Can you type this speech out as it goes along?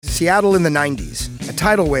Seattle in the 90s. A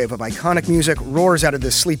tidal wave of iconic music roars out of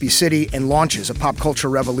this sleepy city and launches a pop culture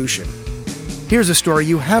revolution. Here's a story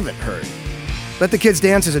you haven't heard. Let the Kids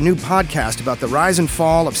Dance is a new podcast about the rise and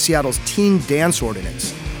fall of Seattle's teen dance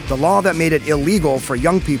ordinance, the law that made it illegal for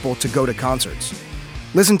young people to go to concerts.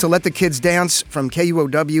 Listen to Let the Kids Dance from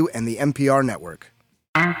KUOW and the NPR network.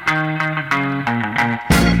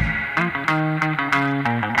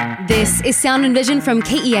 This is Sound and Vision from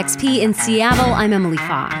KEXP in Seattle. I'm Emily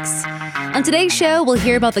Fox. On today's show, we'll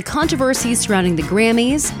hear about the controversies surrounding the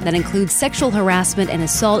Grammys that includes sexual harassment and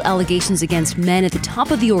assault allegations against men at the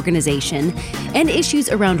top of the organization, and issues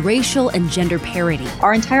around racial and gender parity.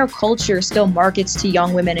 Our entire culture still markets to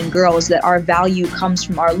young women and girls that our value comes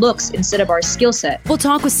from our looks instead of our skill set. We'll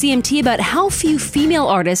talk with CMT about how few female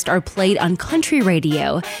artists are played on country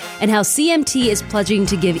radio, and how CMT is pledging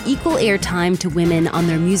to give equal airtime to women on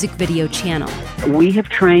their music video channel. We have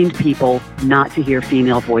trained people not to hear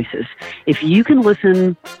female voices. If you can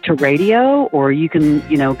listen to radio or you can,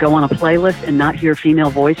 go on a playlist and not hear a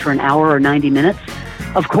female voice for an hour or 90 minutes,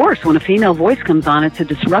 of course, when a female voice comes on, it's a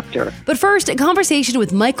disruptor. But first, a conversation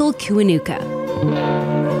with Michael Kiwanuka.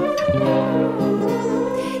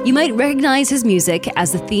 You might recognize his music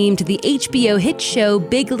as the theme to the HBO hit show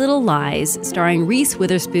Big Little Lies, starring Reese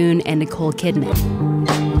Witherspoon and Nicole Kidman.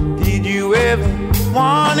 Did you ever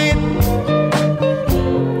want it?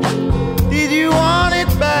 Did you want it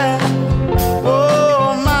back?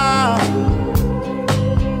 Oh, my,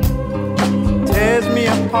 tears me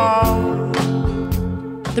apart.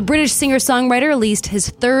 The British singer-songwriter released his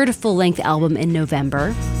third full-length album in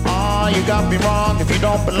November. Oh, you got me wrong. If you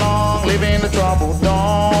don't belong, live in the trouble.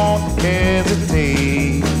 Don't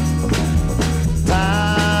hesitate.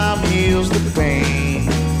 Time heals the pain.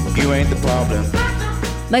 You ain't the problem.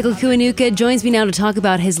 Michael Kiwanuka joins me now to talk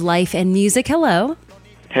about his life and music. Hello.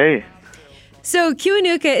 Hey. So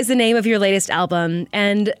Kiwanuka is the name of your latest album,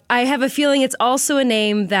 and I have a feeling it's also a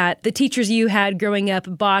name that the teachers you had growing up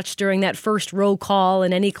botched during that first roll call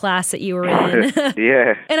in any class that you were in.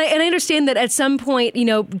 Yeah. And I understand that at some point,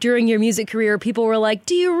 during your music career, people were like,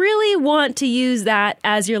 do you really want to use that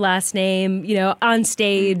as your last name, on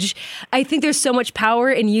stage? I think there's so much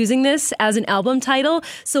power in using this as an album title.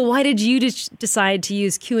 So why did you decide to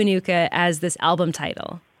use Kiwanuka as this album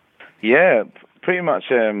title? Yeah, pretty much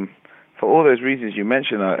for all those reasons you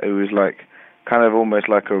mentioned, it was like kind of almost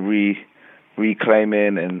like a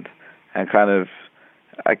reclaiming and kind of,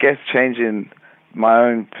 I guess, changing my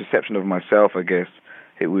own perception of myself, I guess.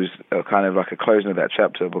 It was kind of like a closing of that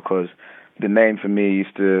chapter, because the name for me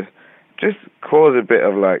used to just cause a bit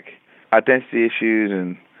of like identity issues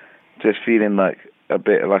and just feeling like a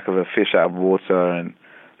bit like of a fish out of water. And,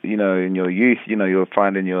 in your youth, you're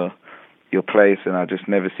finding your place, and I just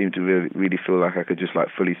never seemed to really feel like I could just like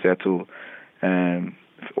fully settle.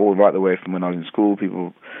 All right the way from when I was in school,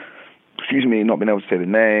 people, not being able to say the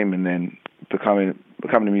name, and then becoming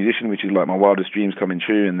a musician, which is like my wildest dreams coming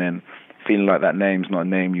true, and then feeling like that name's not a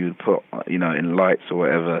name you would put, in lights or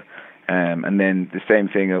whatever. And then the same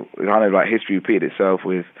thing, kind of like history repeated itself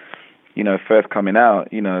with, first coming out,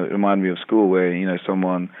 it reminded me of school where,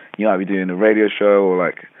 someone, you might be doing a radio show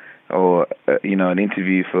or an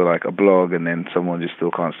interview for like a blog, and then someone just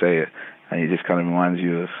still can't say it, and it just kind of reminds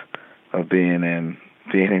you of being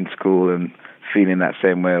in school and feeling that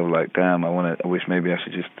same way of like, damn, I wish maybe I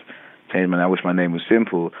should just change my name. I wish my name was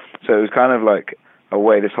simple. So it was kind of like a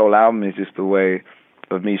way. This whole album is just a way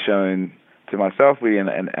of me showing to myself, really,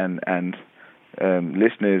 and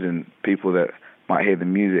listeners and people that might hear the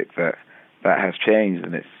music that has changed,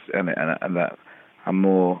 and that I'm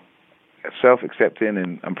more self-accepting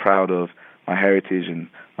and I'm proud of my heritage and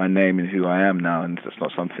my name and who I am now, and it's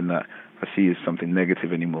not something that I see as something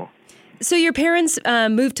negative anymore. So your parents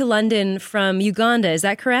moved to London from Uganda, is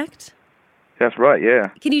that correct? That's right, yeah.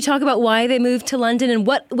 Can you talk about why they moved to London and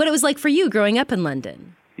what it was like for you growing up in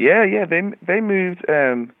London? Yeah, they moved.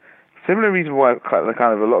 Similar reason why kind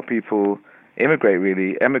of a lot of people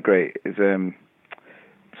emigrate is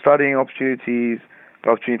studying opportunities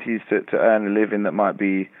to earn a living that might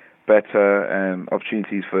be better,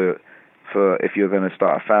 opportunities for if you're going to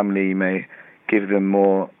start a family, you may give them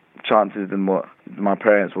more chances than what my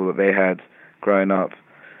parents or that they had growing up.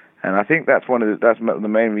 And I think that's the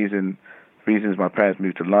main reasons my parents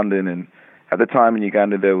moved to London. And at the time in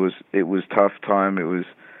Uganda, it was tough time. It was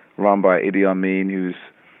run by Idi Amin, who's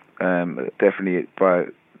definitely,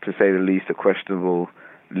 to say the least, a questionable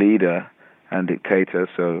leader and dictator.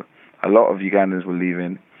 So a lot of Ugandans were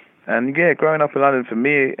leaving. And yeah, growing up in London for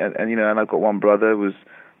me, and I've got one brother, was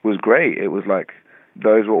great. It was like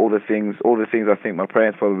those were all the things I think my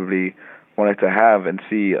parents probably wanted to have and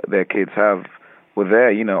see their kids have were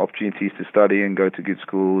there, opportunities to study and go to good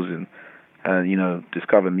schools and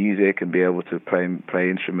discover music and be able to play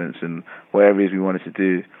instruments and whatever it is we wanted to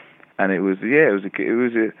do. And it was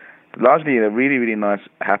largely a really, really nice,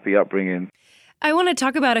 happy upbringing. I want to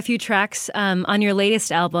talk about a few tracks on your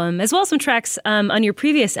latest album, as well as some tracks on your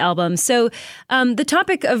previous album. So the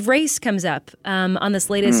topic of race comes up on this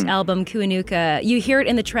latest album, Kiwanuka. You hear it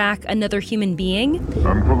in the track, Another Human Being.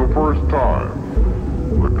 And for the first time,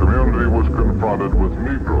 the community was confronted with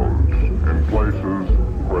Negroes in places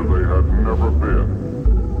where they had never been.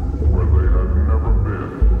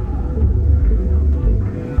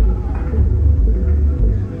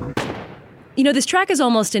 This track is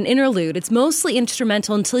almost an interlude. It's mostly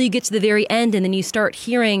instrumental until you get to the very end, and then you start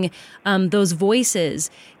hearing those voices.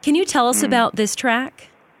 Can you tell us about this track?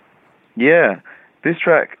 Yeah, this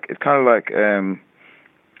track is kind of like,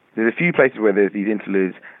 there's a few places where there's these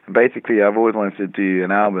interludes. And basically, I've always wanted to do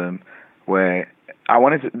an album where I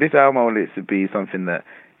wanted it to be something that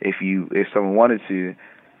if someone wanted to,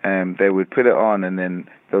 they would put it on, and then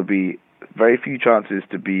there'll be very few chances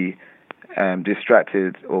to be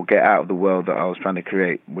distracted or get out of the world that I was trying to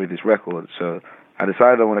create with this record. So I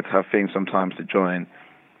decided I wanted to have things sometimes to join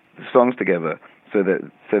the songs together, so that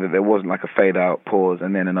there wasn't like a fade out, pause,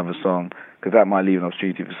 and then another song, because that might leave an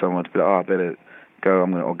opportunity for someone to be like, I better go,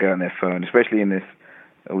 or get on their phone. Especially in this,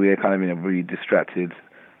 we're kind of in a really distracted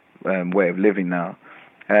way of living now.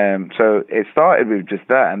 So it started with just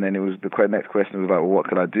that, and then it was the next question was like, well, what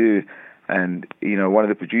could I do? And one of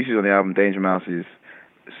the producers on the album, Danger Mouse, is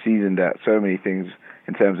seasoned at so many things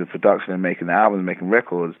in terms of production and making the albums, making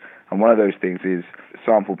records, and one of those things is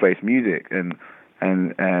sample-based music. And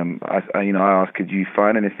I asked, could you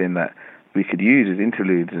find anything that we could use as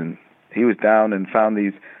interludes? And he was down and found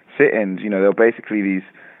these sit-ins. They're basically these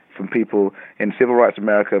from people in civil rights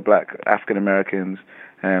America, black African Americans,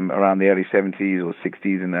 around the early 70s or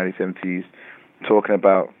 60s and early 70s, talking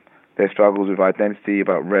about their struggles with identity,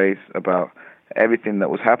 about race, about everything that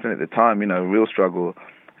was happening at the time, real struggle.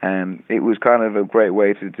 And it was kind of a great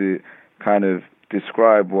way to kind of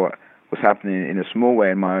describe what was happening in a small way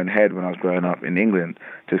in my own head when I was growing up in England,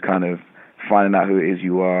 just kind of finding out who it is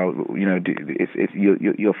you are.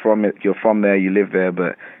 You're from there, you live there,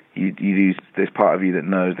 but there's part of you that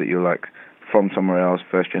knows that you're like from somewhere else,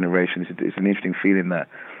 first generation. It's an interesting feeling that,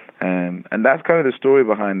 and that's kind of the story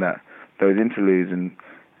behind those interludes.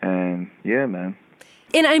 And yeah, man.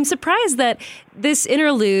 And I'm surprised that this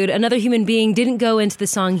interlude, Another Human Being, didn't go into the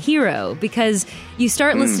song Hero, because you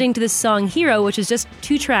start listening to this song Hero, which is just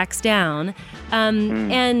 2 tracks down.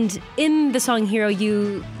 And in the song Hero,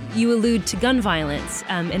 you allude to gun violence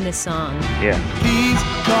in this song. Yeah. Please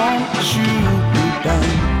don't shoot me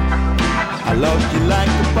down. I love you like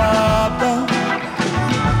a barber.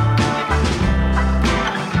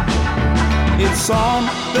 It's on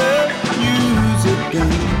the music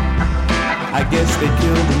game. I guess they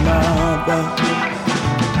killed another.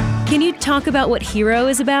 Can you talk about what Hero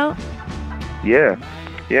is about? Yeah,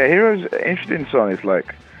 Hero's an interesting song. It's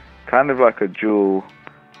like kind of like a dual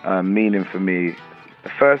meaning for me. The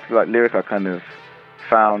first lyric I kind of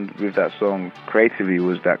found with that song creatively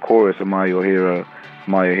was that chorus, "Am I your hero?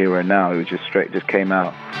 Am I your hero now?" It was just came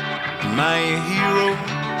out. Am I a hero?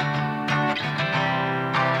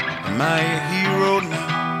 Am I a hero now?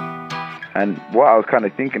 And what I was kind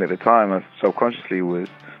of thinking at the time, subconsciously, was,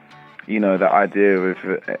 that idea of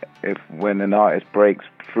if when an artist breaks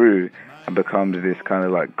through and becomes this kind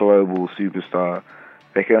of like global superstar,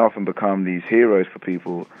 they can often become these heroes for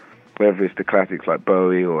people, whether it's the classics like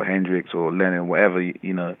Bowie or Hendrix or Lennon, whatever,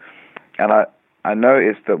 And I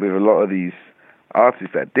noticed that with a lot of these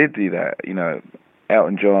artists that did do that,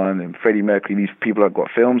 Elton John and Freddie Mercury, these people have got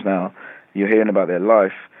films now, you're hearing about their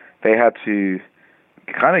life, they had to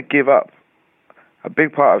kind of give up a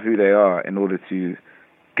big part of who they are in order to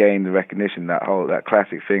gain the recognition, that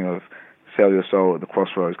classic thing of sell your soul at the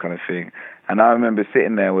crossroads kind of thing. And I remember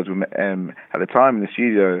sitting there at the time in the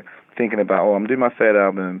studio thinking about, I'm doing my third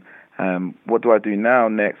album, what do I do now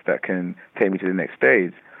next that can take me to the next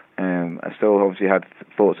stage? I still obviously had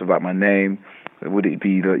thoughts about my name. Would it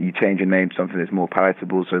be that you change your name to something that's more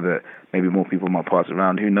palatable so that maybe more people might pass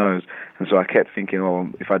around? Who knows? And so I kept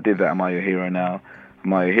thinking, if I did that, am I your hero now?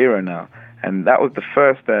 Am I a hero now? And that was the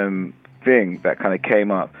first thing that kind of came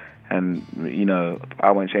up. And, I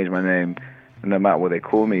won't change my name, no matter what they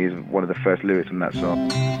call me, is one of the first lyrics in that song.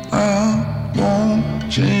 I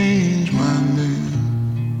won't change my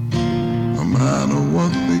name, no matter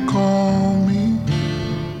what they call me.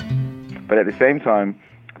 But at the same time,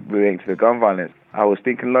 relating to the gun violence, I was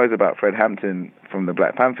thinking loads about Fred Hampton from the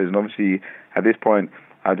Black Panthers. And obviously, at this point,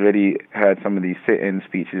 I'd already heard some of these sit-in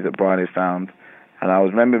speeches that Brian had found And I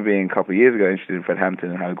remember being a couple of years ago interested in Fred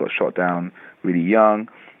Hampton and how he got shot down really young.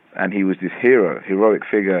 And he was this heroic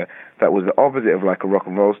figure that was the opposite of like a rock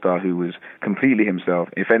and roll star who was completely himself.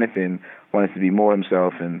 If anything, wanted to be more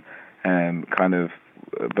himself and kind of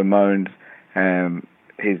bemoaned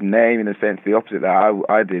his name in a sense, the opposite that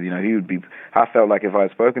I did. You know, he would be. I felt like if I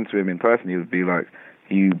had spoken to him in person, he would be like,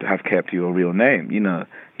 "You have kept your real name. You know,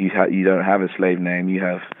 you don't have a slave name. You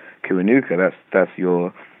have Kiwanuka. That's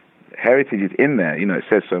your heritage is in there. You know, it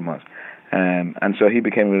says so much." And so he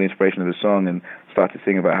became a real inspiration of the song and started to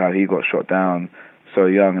sing about how he got shot down so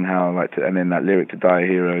young and how and then that lyric to Die a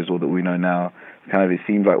Hero is all that we know now. Kind of, it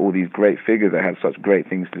seems like all these great figures that had such great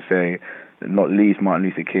things to say, not least Martin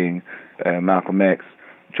Luther King, Malcolm X,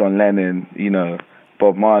 John Lennon, you know,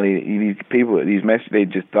 Bob Marley, these people, they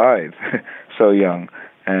just died so young.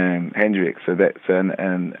 Hendrix, and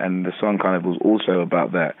the song kind of was also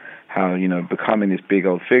about that, how, you know, becoming this big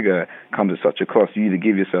old figure comes at such a cost. You either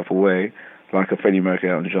give yourself away, like a Freddie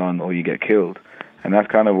Mercury, Elton John, or you get killed. And that's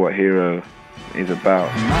kind of what Hero is about.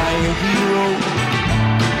 Am I a hero?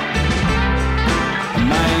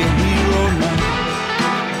 Am I a hero now?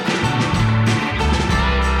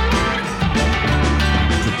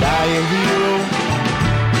 To die a hero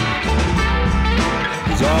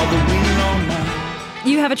is all that we know now.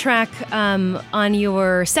 You have a track on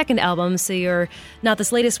your second album, so you're not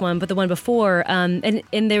this latest one, but the one before, and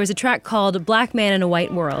there was a track called Black Man in a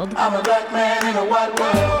White World. I'm a black man in a white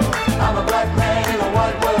world. I'm a black man in a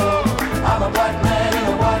white world. I'm a black man in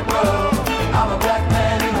a white world. I'm a black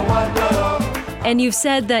man in a white world. And you've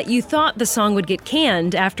said that you thought the song would get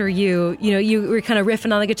canned after you were kind of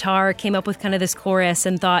riffing on the guitar, came up with kind of this chorus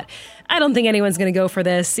and thought, I don't think anyone's going to go for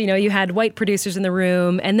this. You know, you had white producers in the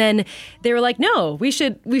room, and then they were like, no, we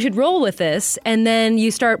should roll with this. And then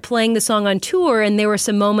you start playing the song on tour, and there were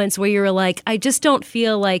some moments where you were like, I just don't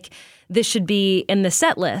feel like this should be in the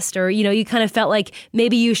set list, or, you know, you kind of felt like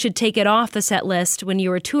maybe you should take it off the set list when you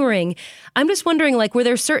were touring. I'm just wondering, like, were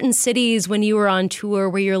there certain cities when you were on tour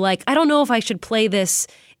where you're like, I don't know if I should play this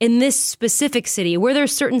in this specific city? Were there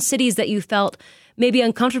certain cities that you felt maybe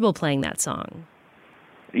uncomfortable playing that song?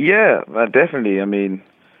 Yeah, definitely. I mean,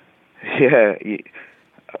 yeah.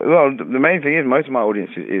 Well, the main thing is most of my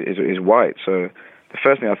audience is white, so the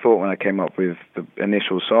first thing I thought when I came up with the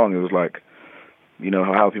initial song, it was like, you know,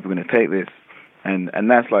 how are people going to take this? And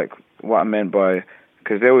that's like what I meant by,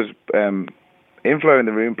 because there was Inflo in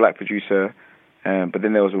the room, black producer, but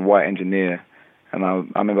then there was a white engineer, and I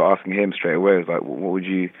remember asking him straight away, I was like, what would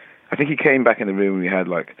you, I think he came back in the room and we had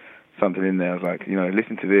like something in there. I was like, you know,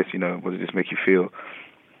 listen to this, you know, what does this make you feel?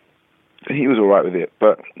 And he was all right with it.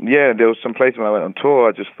 But yeah, there was some places when I went on tour,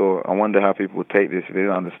 I just thought, I wonder how people would take this if they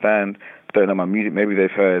didn't understand, don't know my music. Maybe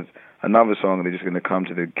they've heard another song and they're just going to come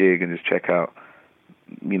to the gig and just check out,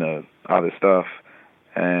 you know, other stuff.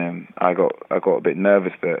 And I got a bit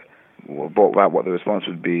nervous about what the response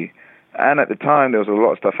would be. And at the time, there was a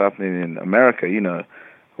lot of stuff happening in America, you know,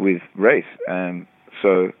 with race. And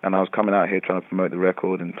I was coming out here trying to promote the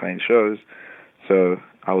record and playing shows. So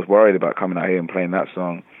I was worried about coming out here and playing that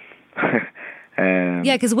song.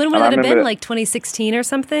 Yeah, because when would that have been, like 2016 or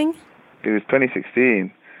something? It was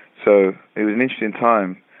 2016. So it was an interesting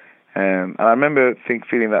time. And I remember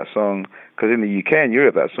feeling that song, because in the UK and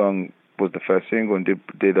Europe, that song was the first single and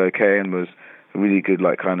did okay and was a really good,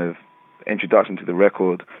 like, kind of introduction to the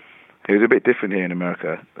record. It was a bit different here in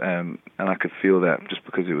America, and I could feel that just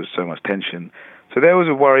because it was so much tension. So there was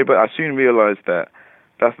a worry, but I soon realized that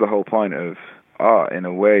that's the whole point of art, in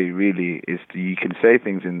a way, really, is you can say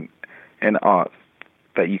things in art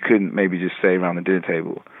that you couldn't maybe just say around the dinner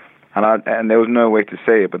table. And there was no way to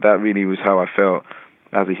say it, but that really was how I felt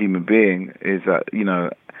as a human being, is that, you know,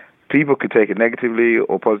 people could take it negatively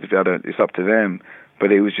or positively, it's up to them,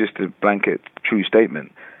 but it was just a blanket true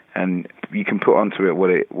statement. And you can put onto it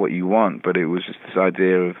what you want, but it was just this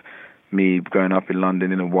idea of me growing up in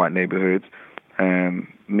London in a white neighborhood,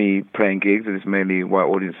 me playing gigs and it's mainly white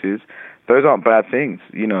audiences. Those aren't bad things,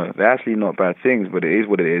 you know, they're actually not bad things, but it is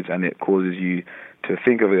what it is, and it causes you to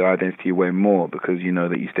think of your identity way more because you know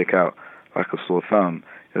that you stick out like a sore thumb.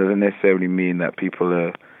 It doesn't necessarily mean that people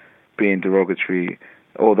are being derogatory,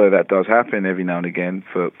 although that does happen every now and again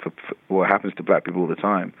for what happens to black people all the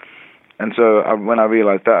time. And so when I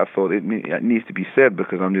realized that, I thought it needs to be said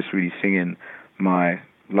because I'm just really singing my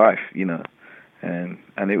life, you know, and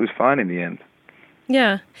it was fine in the end.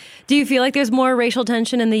 Yeah. Do you feel like there's more racial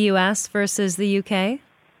tension in the U.S. versus the UK? I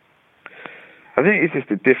think it's just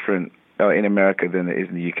different in America than it is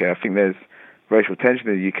in the UK. I think there's racial tension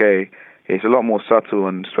in the UK. It's a lot more subtle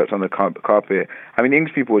and swept under the carpet. I mean,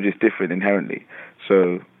 English people are just different inherently.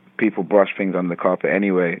 So people brush things under the carpet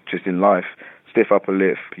anyway, just in life. stiff upper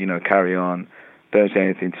lip, carry on, don't say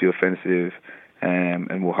anything too offensive,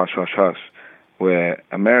 and we'll hush, hush, hush. Where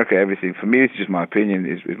America, everything, for me, it's just my opinion,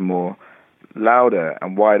 is more louder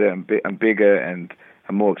and wider and bigger and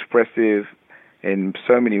more expressive in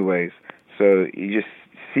so many ways. So you just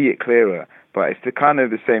see it clearer. But it's kind of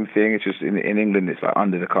the same thing. It's just in England, it's like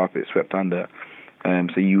under the carpet, swept under.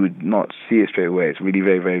 So you would not see it straight away. It's really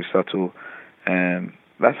very, very subtle.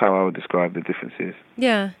 That's how I would describe the differences.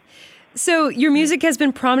 Yeah. So your music has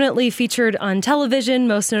been prominently featured on television,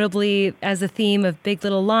 most notably as the theme of Big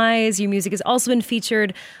Little Lies. Your music has also been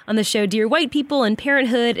featured on the show Dear White People and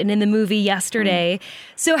Parenthood and in the movie Yesterday.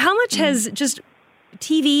 So how much has just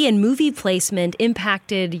TV and movie placement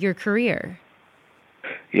impacted your career?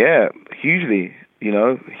 Yeah, hugely.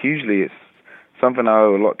 Hugely. It's something I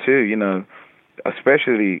owe a lot to,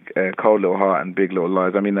 especially Cold Little Heart and Big Little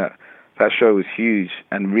Lies. I mean, that show was huge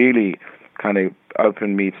and really kind of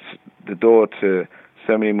opened me the door to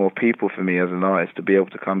so many more people for me as an artist, to be able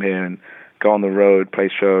to come here and go on the road, play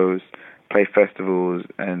shows, play festivals.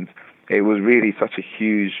 And it was really such a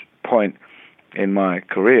huge point in my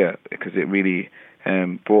career because it really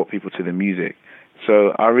brought people to the music.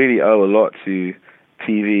 So I really owe a lot to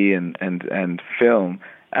TV and film.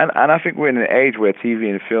 And I think we're in an age where TV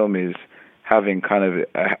and film is having kind of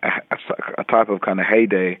a type of kind of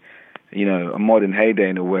heyday, a modern heyday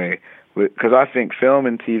in a way. Because I think film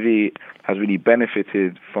and TV has really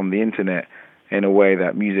benefited from the internet in a way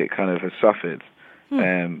that music kind of has suffered.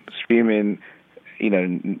 Streaming,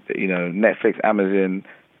 Netflix, Amazon,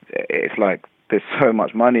 it's like there's so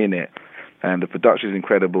much money in it, and the production is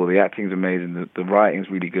incredible, the acting's amazing, the writing's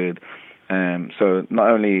really good. So not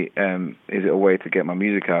only is it a way to get my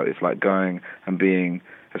music out, it's like going and being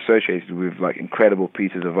associated with like incredible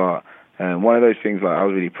pieces of art. One of those things like I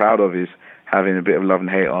was really proud of is having a bit of love and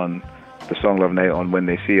hate on the song Love and Hate on When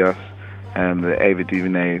They See Us, the Ava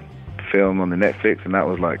DuVernay film on the Netflix, and that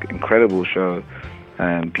was like an incredible show,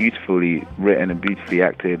 beautifully written and beautifully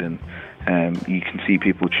acted, and you can see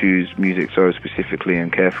people choose music so specifically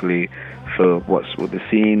and carefully for what the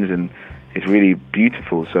scenes, and it's really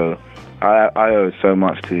beautiful. So I owe so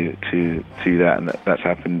much to that, and that's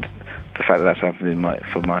happened. The fact that that's happened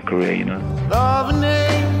for my career, Love and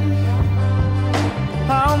hate,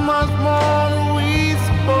 how much more are we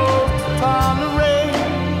supposed to tolerate?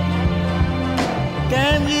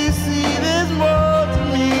 Can you see there's more to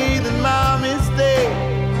me than my mistake?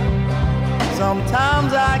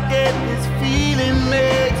 Sometimes I get this feeling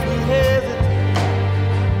makes me hesitate.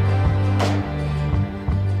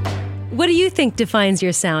 What do you think defines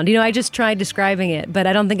your sound? I just tried describing it, but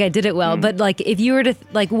I don't think I did it well. But like, if you were to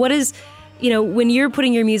what is, when you're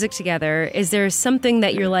putting your music together, is there something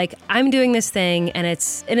that you're like, I'm doing this thing and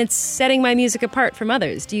it's setting my music apart from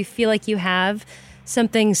others? Do you feel like you have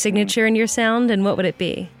something signature in your sound, and what would it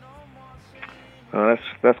be? Oh,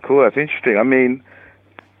 that's cool. That's interesting. I mean,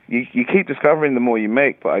 you keep discovering the more you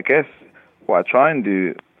make, but I guess what I try and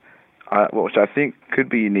do, which I think could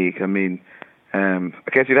be unique. I mean, I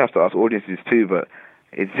guess you'd have to ask audiences too, but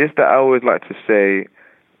it's just that I always like to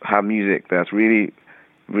have music that's really,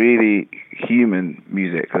 really human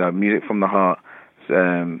music, music from the heart.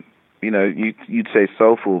 You'd say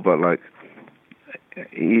soulful, but like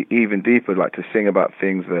even deeper, like to sing about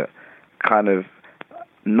things that kind of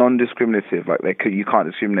non-discriminative, like you can't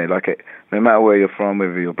discriminate. Like no matter where you're from,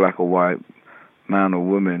 whether you're black or white, man or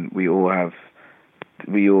woman, we all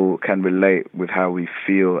can relate with how we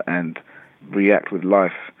feel and react with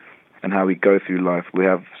life and how we go through life. We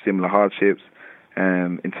have similar hardships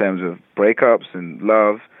in terms of breakups and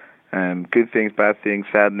love, good things, bad things,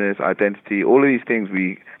 sadness, identity. All of these things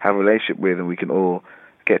we have a relationship with, and we can all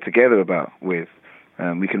get together with.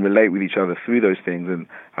 We can relate with each other through those things, and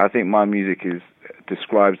I think my music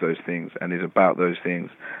describes those things and is about those things.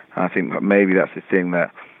 And I think maybe that's the thing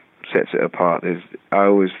that sets it apart. I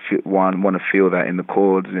always want to feel that in the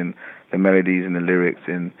chords, in the melodies, in the lyrics,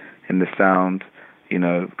 in the sound,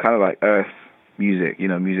 kind of like earth music,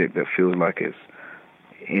 music that feels like it's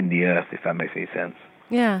in the earth, if that makes any sense.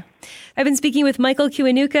 Yeah. I've been speaking with Michael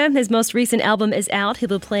Kiwanuka. His most recent album is out. He'll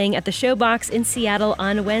be playing at the Showbox in Seattle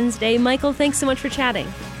on Wednesday. Michael, thanks so much for chatting.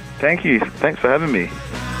 Thank you. Thanks for having me.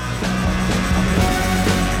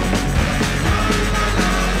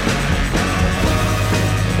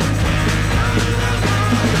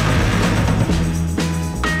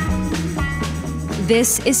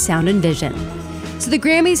 This is Sound and Vision. So the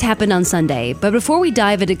Grammys happened on Sunday, but before we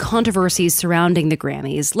dive into controversies surrounding the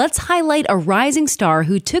Grammys, let's highlight a rising star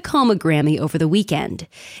who took home a Grammy over the weekend.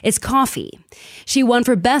 It's Coffee. She won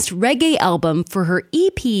for Best Reggae Album for her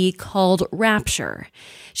EP called Rapture.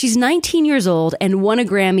 She's 19 years old and won a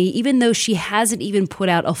Grammy even though she hasn't even put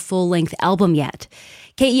out a full-length album yet.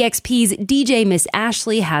 KEXP's DJ Miss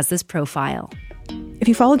Ashley has this profile. If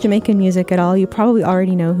you follow Jamaican music at all, you probably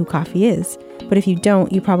already know who Coffee is. But if you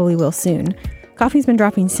don't, you probably will soon. Coffee's been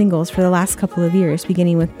dropping singles for the last couple of years,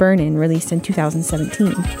 beginning with Burnin', released in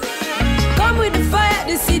 2017. Come with the fire,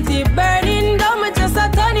 the city burning. Don't just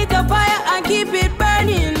turn it up fire and keep it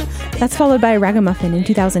burning. That's followed by Ragamuffin in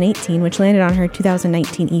 2018, which landed on her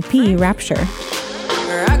 2019 EP, Rapture.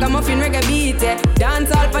 Ragamuffin, reggae beat, dance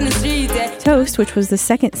all on the street. Toast, which was the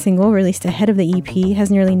second single released ahead of the EP, has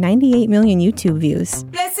nearly 98 million YouTube views.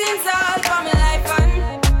 Blessings all for my life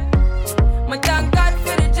and my thank God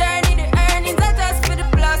for the journey, the earnings are just for the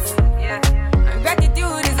plus. Yeah, and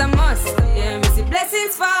gratitude is a must. Yeah, me see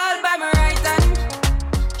blessings fall by my right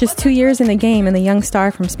hand. Just 2 years in the game, and the young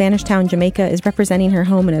star from Spanish Town, Jamaica, is representing her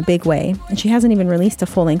home in a big way, and she hasn't even released a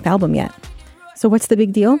full-length album yet. So what's the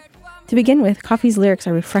big deal? To begin with, Coffee's lyrics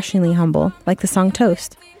are refreshingly humble, like the song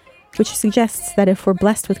Toast, which suggests that if we're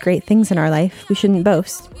blessed with great things in our life, we shouldn't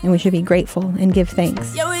boast, and we should be grateful and give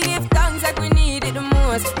thanks. Yeah, we give thanks like we need it the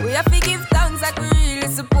most. We have to give thanks like we really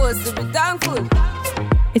supposed to be thankful.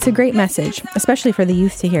 It's a great message, especially for the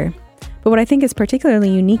youth to hear. But what I think is particularly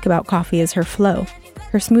unique about Coffee is her flow.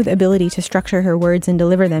 Her smooth ability to structure her words and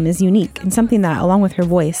deliver them is unique, and something that, along with her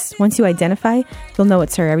voice, once you identify, you'll know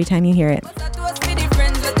it's her every time you hear it.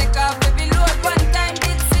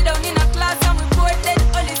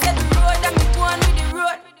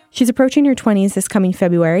 She's approaching her 20s this coming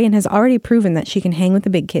February and has already proven that she can hang with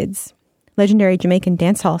the big kids. Legendary Jamaican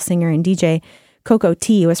dancehall singer and DJ Coco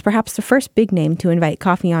T was perhaps the first big name to invite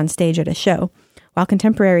Coffee on stage at a show, while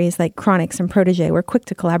contemporaries like Chronixx and Protégé were quick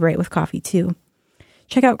to collaborate with Coffee too.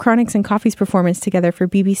 Check out Chronixx and Coffee's performance together for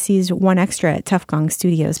BBC's One Extra at Tuff Gong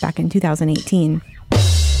Studios back in 2018.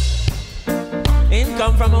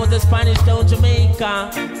 Income from out the Spanish Town,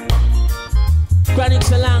 Jamaica.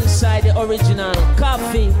 Chronixx alongside the original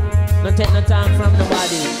Coffee. No take no time from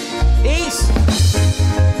nobody. East.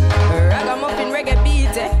 Ragamuffin, reggae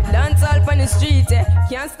beat, dance all on the street.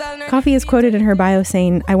 Can't stall no. Coffee is quoted in her bio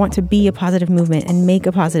saying, "I want to be a positive movement and make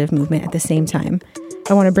a positive movement at the same time.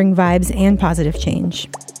 I want to bring vibes and positive change.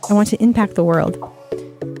 I want to impact the world."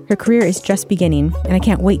 Her career is just beginning, and I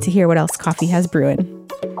can't wait to hear what else Coffee has brewing.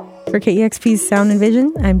 For KEXP's Sound and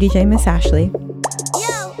Vision, I'm DJ Miss Ashley.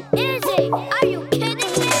 Yo, Izzy, are you kidding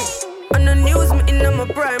me? On the news, me in my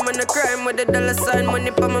prime, on the crime with the dollar sign, money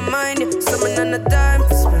on my mind. Summon on the time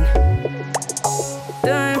for spend.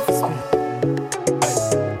 Time for spend.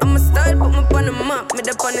 I'm a style, put me on the map, me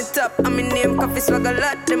up on the top. I'm in name, Coffee swag a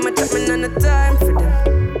lot, them a chat me on the time for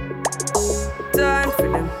them. Time for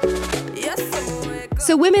them.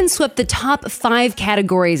 So women swept the top 5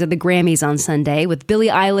 categories of the Grammys on Sunday, with Billie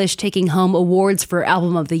Eilish taking home awards for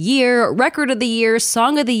Album of the Year, Record of the Year,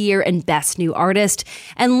 Song of the Year, and Best New Artist,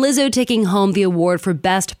 and Lizzo taking home the award for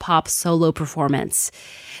Best Pop Solo Performance.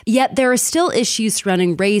 Yet there are still issues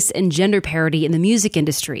surrounding race and gender parity in the music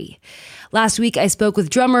industry. Last week, I spoke with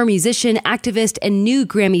drummer, musician, activist, and new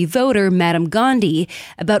Grammy voter Madam Gandhi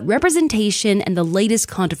about representation and the latest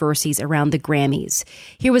controversies around the Grammys.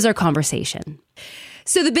 Here was our conversation.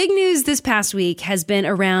 So the big news this past week has been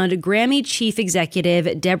around Grammy chief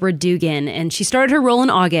executive Deborah Dugan, and she started her role in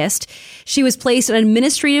August. She was placed on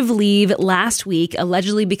administrative leave last week,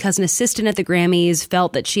 allegedly because an assistant at the Grammys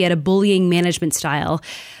felt that she had a bullying management style.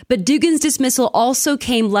 But Dugan's dismissal also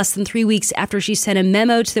came less than 3 weeks after she sent a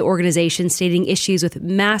memo to the organization stating issues with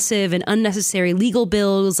massive and unnecessary legal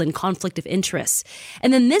bills and conflict of interests.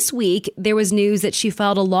 And then this week, there was news that she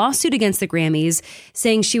filed a lawsuit against the Grammys,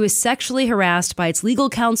 saying she was sexually harassed by its legal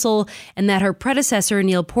counsel and that her predecessor,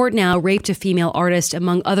 Neil Portnow, raped a female artist,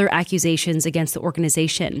 among other accusations against the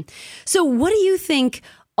organization. So what do you think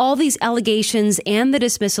all these allegations and the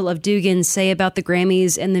dismissal of Dugan say about the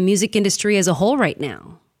Grammys and the music industry as a whole right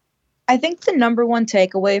now? I think the number one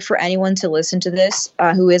takeaway for anyone to listen to this,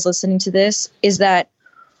 who is listening to this, is that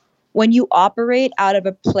when you operate out of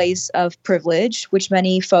a place of privilege, which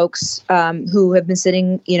many folks who have been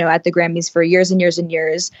sitting, at the Grammys for years and years and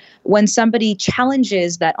years, when somebody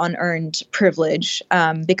challenges that unearned privilege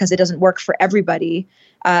because it doesn't work for everybody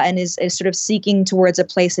and is sort of seeking towards a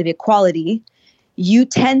place of equality, you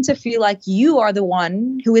tend to feel like you are the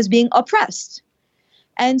one who is being oppressed.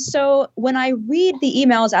 And so when I read the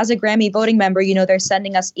emails as a Grammy voting member, they're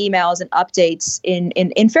sending us emails and updates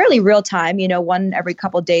in fairly real time, one every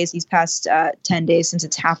couple of days these past 10 days since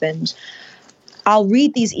it's happened. I'll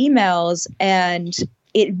read these emails and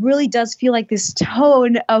it really does feel like this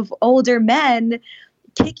tone of older men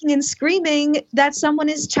kicking and screaming that someone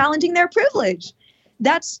is challenging their privilege.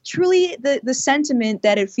 That's truly the sentiment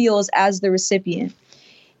that it feels as the recipient.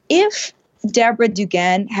 If Deborah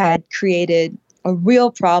Dugan had created a real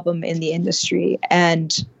problem in the industry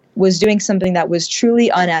and was doing something that was truly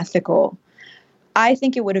unethical, I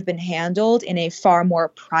think it would have been handled in a far more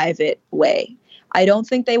private way. I don't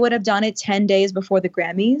think they would have done it 10 days before the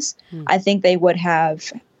Grammys. I think they would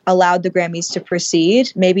have allowed the Grammys to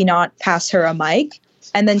proceed, maybe not pass her a mic,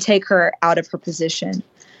 and then take her out of her position.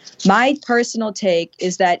 My personal take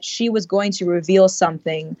is that she was going to reveal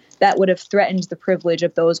something that would have threatened the privilege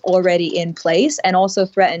of those already in place and also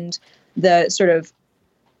threatened the sort of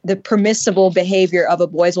the permissible behavior of a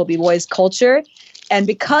boys will be boys culture. And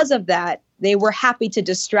because of that, they were happy to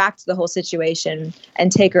distract the whole situation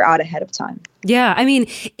and take her out ahead of time. Yeah, I mean,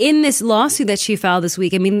 in this lawsuit that she filed this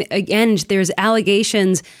week, I mean, again, there's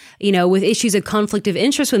allegations, with issues of conflict of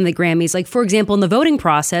interest within the Grammys. Like, for example, in the voting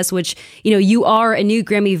process, which, you are a new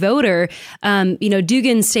Grammy voter,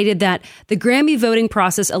 Dugan stated that the Grammy voting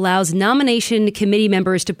process allows nomination committee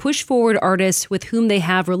members to push forward artists with whom they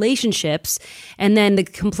have relationships. And then the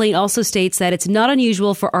complaint also states that it's not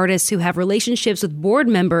unusual for artists who have relationships with board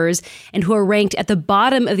members and who are ranked at the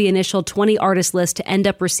bottom of the initial 20 artist list to end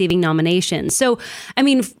up receiving nominations. So, I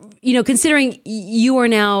mean, considering you are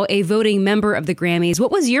now a voting member of the Grammys,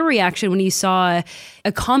 what was your reaction when you saw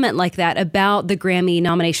a comment like that about the Grammy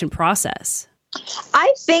nomination process?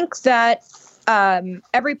 I think that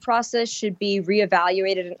every process should be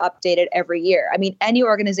reevaluated and updated every year. I mean, any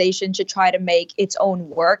organization should try to make its own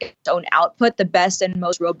work, its own output, the best and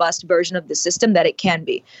most robust version of the system that it can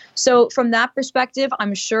be. So from that perspective,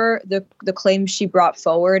 I'm sure the claims she brought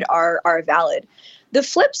forward are valid. The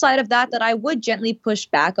flip side of that I would gently push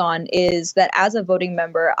back on is that as a voting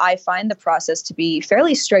member, I find the process to be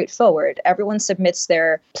fairly straightforward. Everyone submits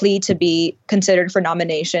their plea to be considered for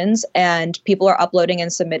nominations, and people are uploading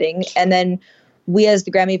and submitting. And then we as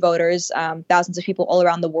the Grammy voters, thousands of people all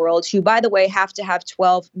around the world, who, by the way, have to have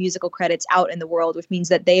 12 musical credits out in the world, which means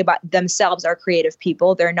that they themselves are creative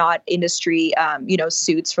people. They're not industry,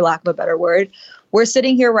 suits, for lack of a better word. We're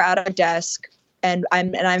sitting here, we're at our desk, and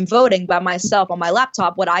I'm voting by myself on my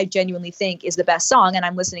laptop what I genuinely think is the best song, and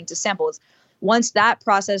I'm listening to samples. Once that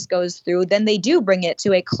process goes through, then they do bring it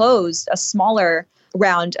to a smaller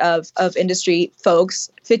round of industry folks,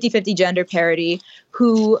 50-50 gender parity,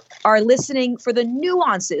 who are listening for the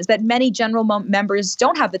nuances that many general members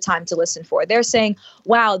don't have the time to listen for. They're saying,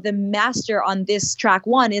 wow, the master on this track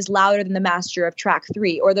 1 is louder than the master of track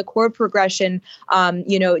 3, or the chord progression,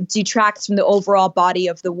 detracts from the overall body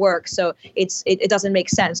of the work. So it doesn't make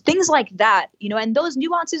sense. Things like that, and those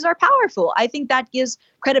nuances are powerful. I think that gives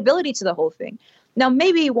credibility to the whole thing. Now,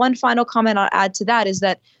 maybe one final comment I'll add to that is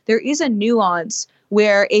that there is a nuance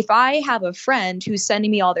where if I have a friend who's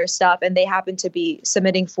sending me all their stuff and they happen to be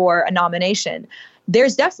submitting for a nomination,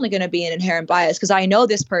 there's definitely going to be an inherent bias because I know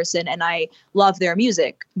this person and I love their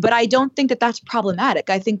music. But I don't think that that's problematic.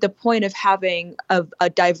 I think the point of having a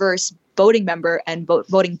diverse voting member and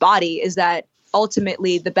voting body is that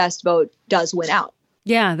ultimately the best vote does win out.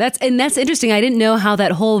 Yeah, that's interesting. I didn't know how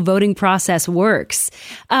that whole voting process works.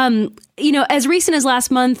 As recent as last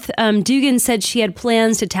month, Dugan said she had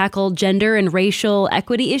plans to tackle gender and racial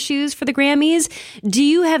equity issues for the Grammys. Do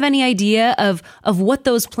you have any idea of what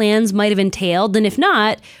those plans might have entailed? And if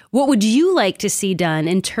not, what would you like to see done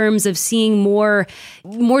in terms of seeing more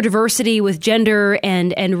diversity with gender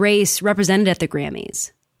and race represented at the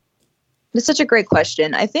Grammys? That's such a great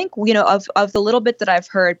question. I think, of the little bit that I've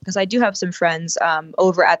heard, because I do have some friends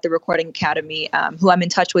over at the Recording Academy who I'm in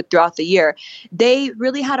touch with throughout the year, they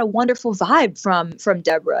really had a wonderful vibe from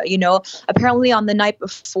Deborah. Apparently on the night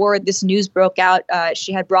before this news broke out,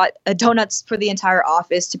 she had brought donuts for the entire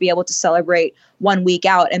office to be able to celebrate 1 week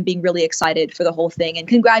out and being really excited for the whole thing and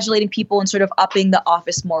congratulating people and sort of upping the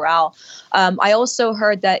office morale. I also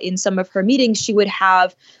heard that in some of her meetings, she would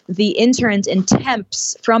have the interns and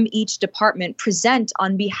temps from each department present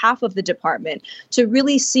on behalf of the department to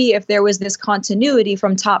really see if there was this continuity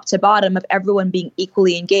from top to bottom of everyone being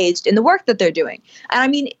equally engaged in the work that they're doing. And I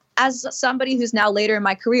mean, as somebody who's now later in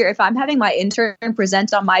my career, if I'm having my intern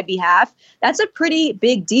present on my behalf, that's a pretty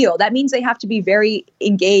big deal. That means they have to be very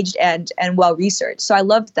engaged and well-researched. So I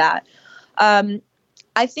loved that.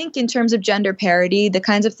 I think in terms of gender parity, the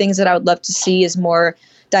kinds of things that I would love to see is more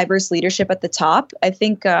diverse leadership at the top. I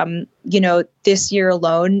think, this year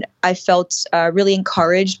alone, I felt really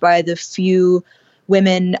encouraged by the few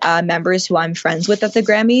women members who I'm friends with at the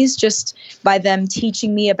Grammys, just by them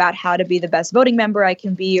teaching me about how to be the best voting member I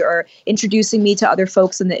can be, or introducing me to other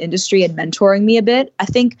folks in the industry and mentoring me a bit. I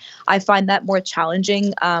think I find that more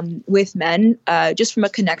challenging with men, just from a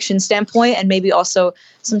connection standpoint, and maybe also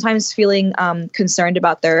sometimes feeling concerned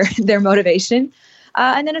about their motivation.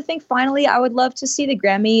 And then I think finally, I would love to see the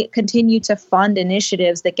Grammy continue to fund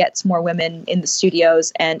initiatives that gets more women in the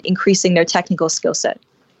studios and increasing their technical skill set.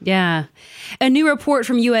 Yeah. A new report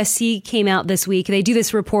from USC came out this week. They do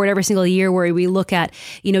this report every single year where we look at,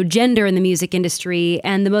 gender in the music industry.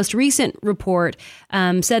 And the most recent report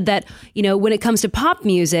said that, when it comes to pop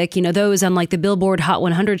music, those on like the Billboard Hot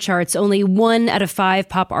 100 charts, only 1 out of 5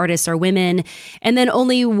 pop artists are women. And then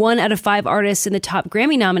only 1 out of 5 artists in the top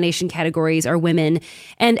Grammy nomination categories are women.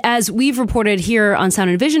 And as we've reported here on Sound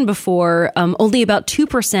and Vision before, only about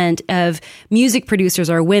 2% of music producers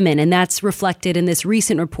are women. And that's reflected in this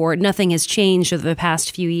recent report. Nothing has changed over the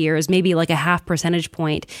past few years, maybe like a 0.5 percentage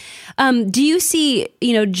point. Do you see,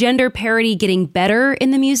 gender parity getting better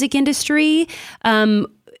in the music industry?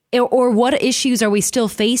 Or what issues are we still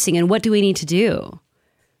facing, and what do we need to do?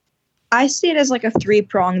 I see it as like a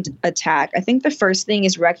 3-pronged attack. I think the first thing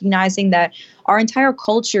is recognizing that our entire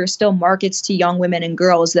culture still markets to young women and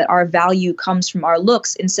girls that our value comes from our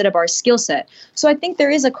looks instead of our skill set. So I think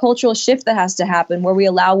there is a cultural shift that has to happen where we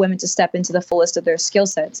allow women to step into the fullest of their skill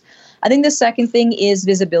sets. I think the second thing is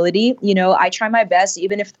visibility. I try my best,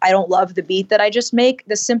 even if I don't love the beat that I just make,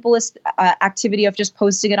 the simplest activity of just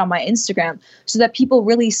posting it on my Instagram so that people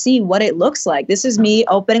really see what it looks like. This is me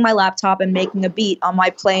opening my laptop and making a beat on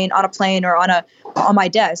a plane or on my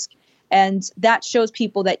desk. And that shows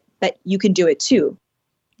people that you can do it too.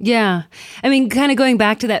 Yeah. I mean, kind of going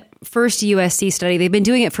back to that first USC study, they've been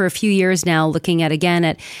doing it for a few years now, looking at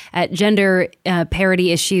gender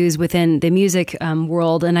parity issues within the music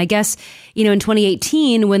world. And I guess, in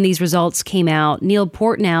 2018, when these results came out, Neil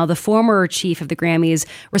Portnow, the former chief of the Grammys,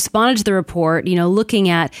 responded to the report, looking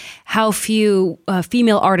at how few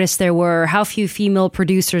female artists there were, how few female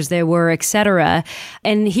producers there were, et cetera.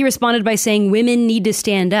 And he responded by saying, women need to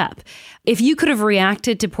stand up. If you could have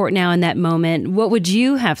reacted to Portnow in that moment, what would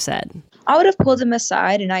you have said? I would have pulled him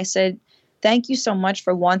aside and I said, thank you so much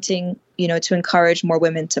for wanting, to encourage more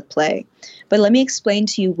women to play. But let me explain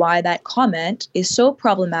to you why that comment is so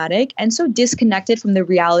problematic and so disconnected from the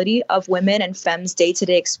reality of women and femmes'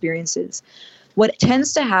 day-to-day experiences. What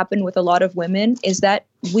tends to happen with a lot of women is that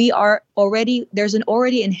there's an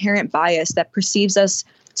already inherent bias that perceives us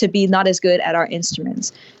to be not as good at our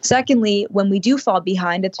instruments. Secondly, when we do fall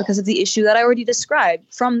behind, it's because of the issue that I already described.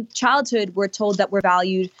 From childhood, we're told that we're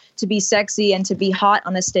valued to be sexy and to be hot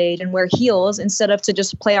on a stage and wear heels instead of to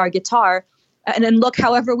just play our guitar and then look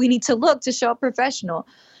however we need to look to show up professional.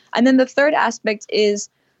 And then the third aspect is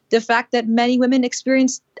the fact that many women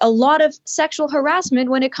experience a lot of sexual harassment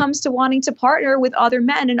when it comes to wanting to partner with other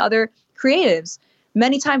men and other creatives.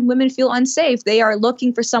 Many times women feel unsafe. They are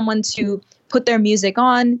looking for someone to put their music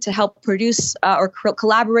on, to help produce or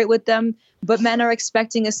collaborate with them. But men are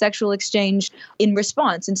expecting a sexual exchange in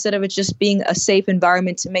response instead of it just being a safe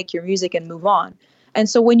environment to make your music and move on. And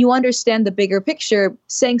so when you understand the bigger picture,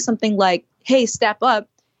 saying something like, hey, step up,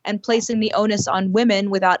 and placing the onus on women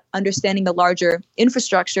without understanding the larger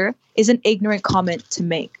infrastructure is an ignorant comment to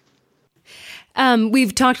make.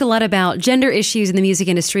 We've talked a lot about gender issues in the music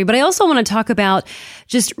industry, but I also want to talk about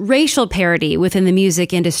just racial parity within the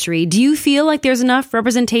music industry. Do you feel like there's enough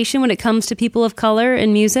representation when it comes to people of color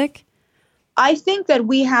in music? I think that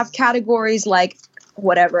we have categories like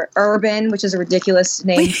urban, which is a ridiculous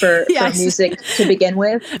name for music to begin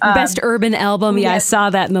with. Best urban album. Yeah, I saw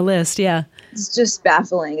that in the list. Yeah. It's just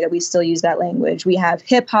baffling that we still use that language. We have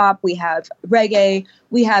hip hop, we have reggae,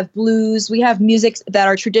 we have blues, we have music that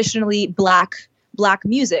are traditionally black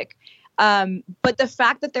music. But the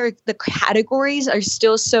fact that the categories are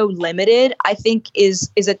still so limited, I think is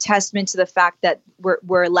a testament to the fact that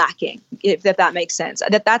we're lacking, if that makes sense.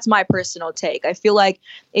 That's my personal take. I feel like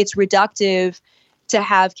it's reductive to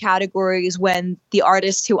have categories when the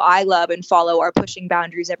artists who I love and follow are pushing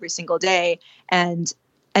boundaries every single day and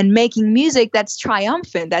making music that's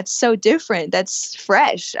triumphant, that's so different, that's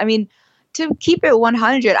fresh. I mean, to keep it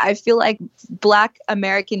 100, I feel like Black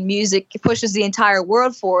American music pushes the entire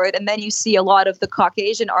world forward. And then you see a lot of the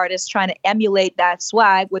Caucasian artists trying to emulate that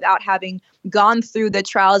swag without having gone through the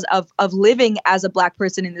trials of living as a Black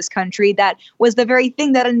person in this country. That was the very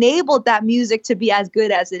thing that enabled that music to be as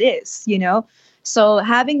good as it is, So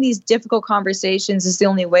having these difficult conversations is the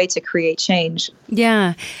only way to create change.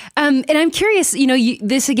 Yeah. And I'm curious,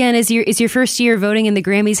 this again is your first year voting in the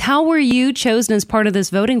Grammys. How were you chosen as part of this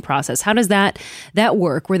voting process? How does that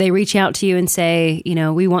work, where they reach out to you and say,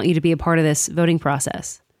 we want you to be a part of this voting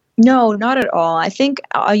process? No, not at all. I think,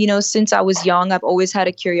 since I was young, I've always had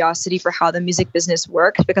a curiosity for how the music business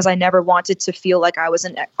works, because I never wanted to feel like I was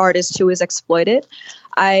an artist who was exploited.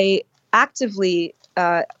 I actively,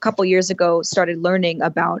 a couple years ago, started learning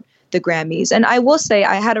about the Grammys. And I will say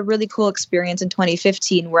I had a really cool experience in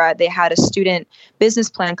 2015 where they had a student business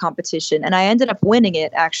plan competition. And I ended up winning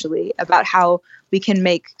it, actually, about how we can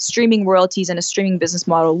make streaming royalties and a streaming business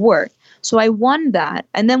model work. So I won that.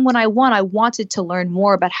 And then when I won, I wanted to learn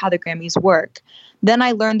more about how the Grammys work. Then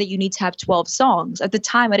I learned that you need to have 12 songs. At the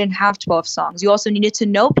time, I didn't have 12 songs. You also needed to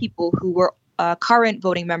know people who were current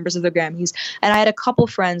voting members of the Grammys. And I had a couple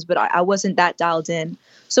friends, but I wasn't that dialed in.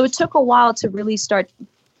 So it took a while to really start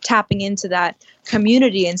tapping into that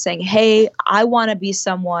community and saying, hey, I want to be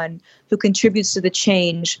someone who contributes to the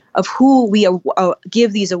change of who we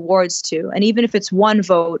give these awards to. And even if it's one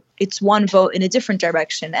vote in a different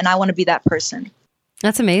direction. And I want to be that person.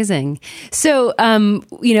 That's amazing. So,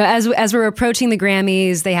 as we're approaching the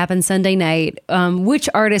Grammys, they happen Sunday night. Which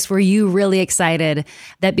artists were you really excited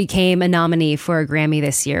that became a nominee for a Grammy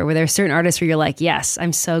this year? Were there certain artists where you're like, yes,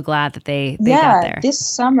 I'm so glad that they got there? This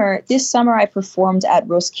summer I performed at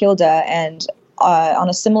Roskilde, and on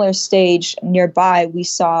a similar stage nearby, we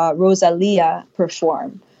saw Rosalía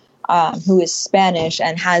perform, who is Spanish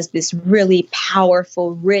and has this really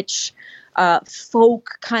powerful, rich,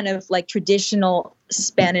 folk kind of like traditional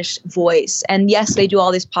Spanish voice. And yes, they do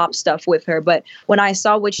all this pop stuff with her, but when I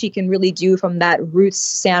saw what she can really do from that roots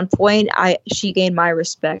standpoint, she gained my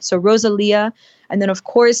respect. So Rosalía, and then of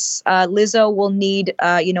course Lizzo will need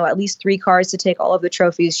at least 3 cars to take all of the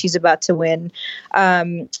trophies she's about to win.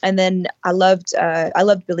 And then I loved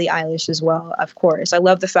Billie Eilish as well. Of course, I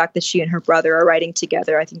love the fact that she and her brother are writing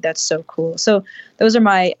together. I think that's so cool. So those are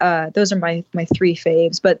my 3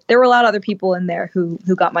 faves. But there were a lot of other people in there who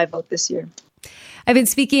got my vote this year. I've been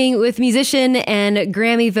speaking with musician and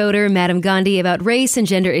Grammy voter Madame Gandhi about race and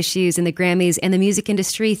gender issues in the Grammys and the music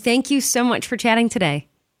industry. Thank you so much for chatting today.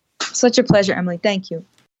 Such a pleasure, Emily. Thank you.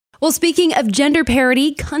 Well, speaking of gender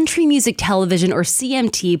parity, Country Music Television, or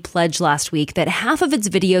CMT, pledged last week that half of its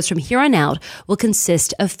videos from here on out will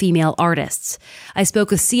consist of female artists. I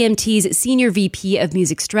spoke with CMT's Senior VP of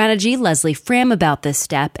Music Strategy, Leslie Fram, about this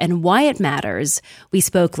step and why it matters. We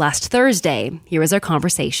spoke last Thursday. Here is our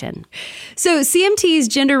conversation. So CMT's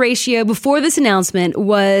gender ratio before this announcement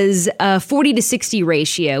was a 40-60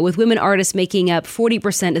 ratio, with women artists making up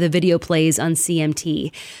 40% of the video plays on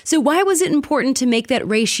CMT. So why was it important to make that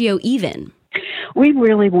ratio even? We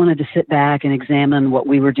really wanted to sit back and examine what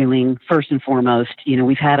we were doing first and foremost.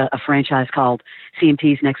 We've had a franchise called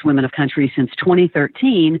CMT's Next Women of Country since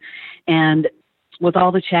 2013. And with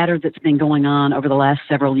all the chatter that's been going on over the last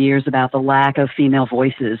several years about the lack of female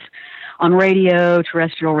voices on radio,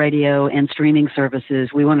 terrestrial radio, and streaming services,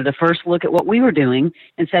 we wanted to first look at what we were doing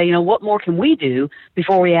and say, what more can we do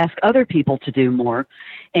before we ask other people to do more?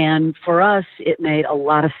 And for us, it made a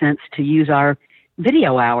lot of sense to use our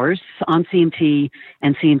video hours on CMT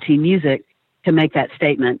and CMT Music to make that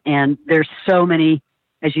statement. And there's so many,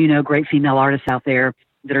 as you know, great female artists out there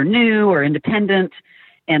that are new or independent,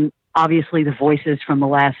 and obviously the voices from the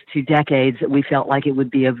last 2 decades that we felt like it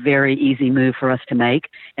would be a very easy move for us to make,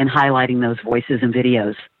 and highlighting those voices and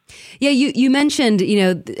videos. Yeah, you mentioned,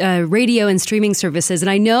 radio and streaming services,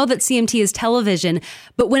 and I know that CMT is television,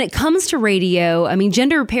 but when it comes to radio, I mean,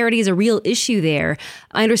 gender parity is a real issue there.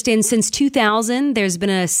 I understand since 2000, there's been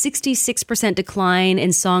a 66% decline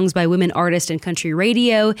in songs by women artists in country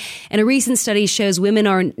radio, and a recent study shows women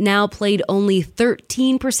are now played only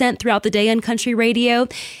 13% throughout the day on country radio.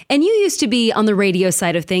 And you used to be on the radio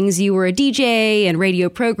side of things. You were a DJ and radio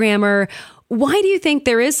programmer. Why do you think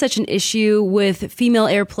there is such an issue with female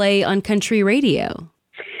airplay on country radio?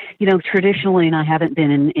 Traditionally, and I haven't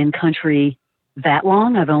been in country that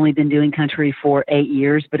long. I've only been doing country for 8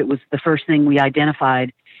 years, but it was the first thing we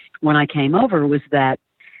identified when I came over was that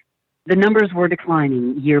the numbers were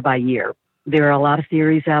declining year by year. There are a lot of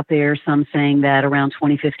theories out there, some saying that around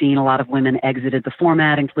 2015, a lot of women exited the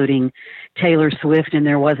format, including Taylor Swift, and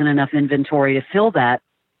there wasn't enough inventory to fill that.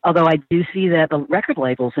 Although I do see that the record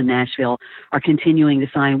labels in Nashville are continuing to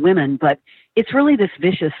sign women, but it's really this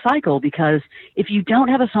vicious cycle, because if you don't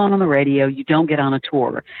have a song on the radio, you don't get on a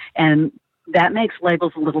tour. And that makes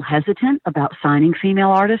labels a little hesitant about signing female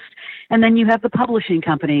artists. And then you have the publishing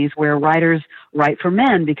companies where writers write for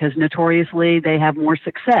men because notoriously they have more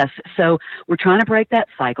success. So we're trying to break that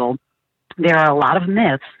cycle. there are a lot of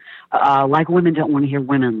myths, like women don't want to hear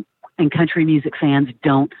women, and country music fans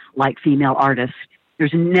don't like female artists.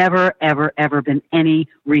 There's never, ever, ever been any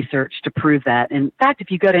research to prove that. In fact, if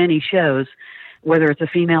you go to any shows, whether it's a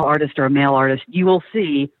female artist or a male artist, you will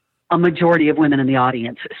see a majority of women in the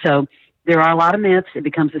audience. So there are a lot of myths. It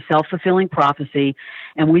becomes a self-fulfilling prophecy.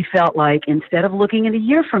 And we felt like instead of looking in a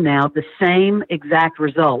year from now, the same exact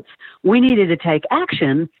results, we needed to take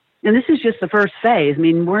action. And this is just the first phase. I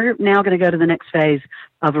mean, we're now going to go to the next phase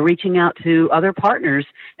of reaching out to other partners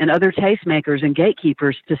and other tastemakers and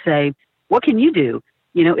gatekeepers to say, what can you do?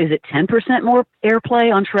 You know, is it 10% more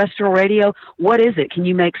airplay on terrestrial radio? What is it? Can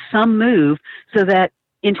you make some move so that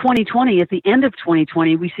in 2020, at the end of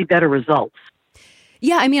 2020, we see better results?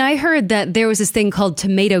 Yeah, I mean, I heard that there was this thing called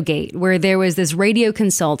Tomatogate, where there was this radio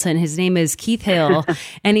consultant, his name is Keith Hill,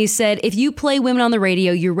 and he said, if you play women on the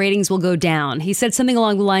radio, your ratings will go down. He said something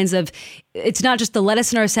along the lines of, it's not just the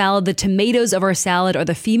lettuce in our salad, the tomatoes of our salad are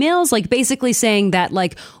the females, like basically saying that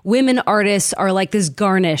like women artists are like this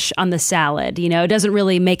garnish on the salad, you know, it doesn't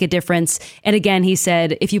really make a difference. And again, he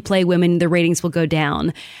said, if you play women, the ratings will go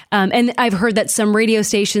down. And I've heard that some radio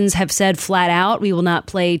stations have said flat out, we will not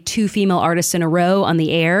play 2 female artists in a row on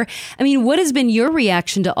the air. I mean, what has been your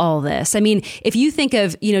reaction to all this? I mean, if you think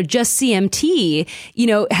of, you know, just CMT, you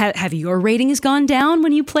know, have your ratings gone down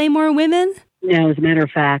when you play more women? No, as a matter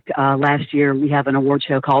of fact, last year we have an award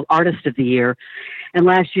show called Artist of the Year. And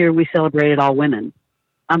last year we celebrated all women.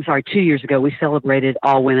 I'm sorry, 2 years ago we celebrated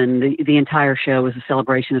all women. The entire show was a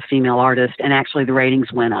celebration of female artists, and actually the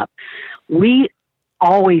ratings went up. We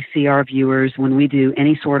always see our viewers when we do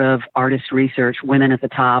any sort of artist research, women at the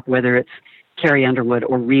top, whether it's Carrie Underwood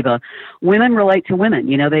or Reba. Women relate to women.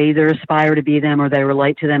 You know, they either aspire to be them or they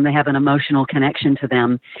relate to them. They have an emotional connection to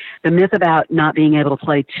them. The myth about not being able to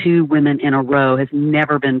play 2 women in a row has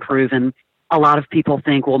never been proven. A lot of people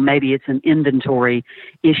think, well, maybe it's an inventory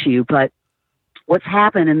issue, but what's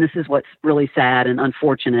happened, and this is what's really sad and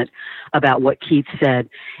unfortunate about what Keith said,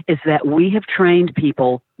 is that we have trained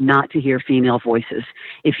people not to hear female voices.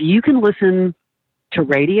 If you can listen to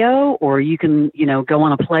radio, or you can, you know, go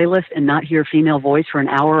on a playlist and not hear a female voice for an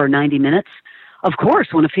hour or 90 minutes. Of course,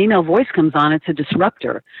 when a female voice comes on, it's a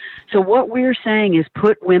disruptor. So what we're saying is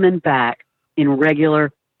put women back in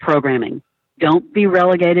regular programming. Don't be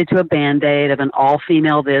relegated to a Band-Aid of an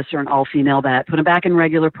all-female this or an all-female that. Put them back in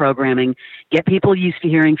regular programming. Get people used to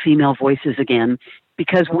hearing female voices again,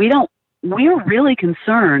 because we're really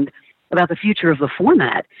concerned about the future of the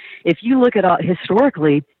format. If you look at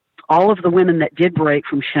historically, all of the women that did break,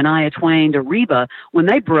 from Shania Twain to Reba, when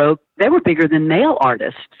they broke, they were bigger than male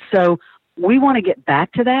artists. So we want to get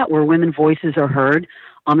back to that, where women voices are heard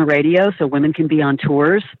on the radio so women can be on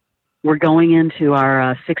tours. We're going into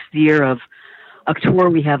our 6th year of a tour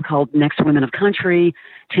we have called Next Women of Country.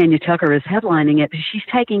 Tanya Tucker is headlining it. She's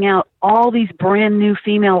taking out all these brand new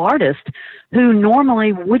female artists who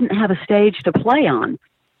normally wouldn't have a stage to play on.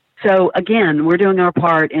 So again, we're doing our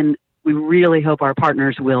part, and we really hope our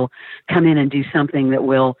partners will come in and do something that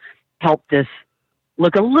will help this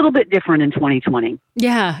look a little bit different in 2020.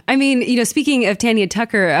 Yeah. I mean, you know, speaking of Tanya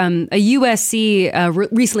Tucker, a USC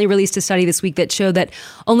recently released a study this week that showed that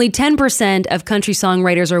only 10% of country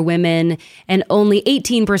songwriters are women and only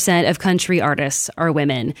 18% of country artists are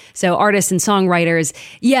women. So artists and songwriters.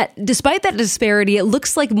 Yet, despite that disparity, it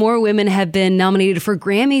looks like more women have been nominated for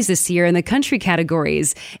Grammys this year in the country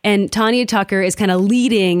categories. And Tanya Tucker is kind of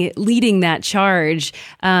leading that charge.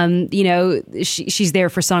 You know, she's there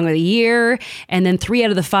for Song of the Year, and then 3 out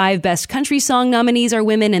of the 5 best country song nominees are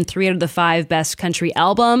women, and 3 out of the 5 best country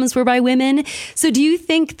albums were by women. So do you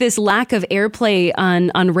think this lack of airplay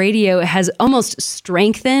on radio has almost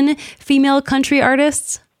strengthened female country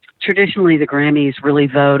artists? Traditionally, the Grammys really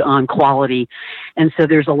vote on quality. And so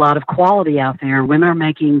there's a lot of quality out there. Women are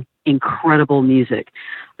making incredible music.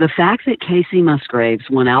 The fact that Kacey Musgraves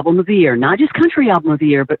won Album of the Year, not just Country Album of the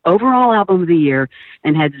Year, but overall Album of the Year,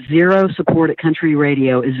 and had 0 support at country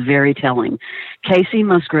radio is very telling. Kacey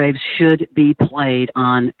Musgraves should be played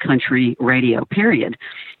on country radio, period.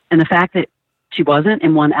 And the fact that she wasn't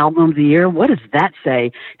and won Album of the Year, what does that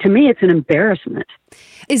say? To me, it's an embarrassment.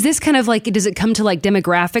 Is this kind of like, does it come to like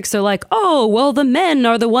demographics? So like, oh, well, the men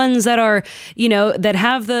are the ones that are, you know, that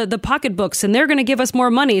have the pocketbooks and they're going to give us more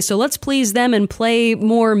money. So let's please them and play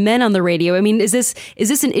more men on the radio. I mean, is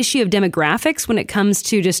this an issue of demographics when it comes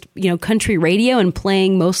to just, you know, country radio and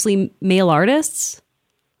playing mostly male artists?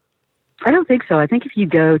 I don't think so. I think if you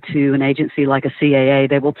go to an agency like a CAA,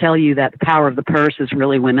 they will tell you that the power of the purse is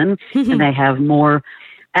really women, and they have more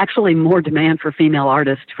actually more demand for female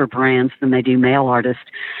artists for brands than they do male artists.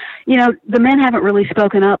 You know, the men haven't really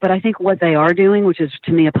spoken up, but I think what they are doing, which is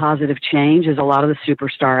to me a positive change, is a lot of the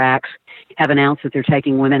superstar acts have announced that they're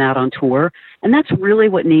taking women out on tour. And that's really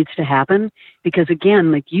what needs to happen because,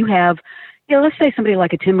 again, like you have, you know, let's say somebody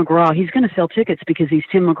like a Tim McGraw, he's going to sell tickets because he's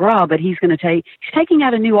Tim McGraw, but he's taking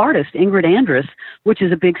out a new artist, Ingrid Andress, which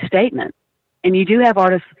is a big statement. And you do have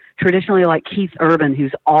artists traditionally like Keith Urban,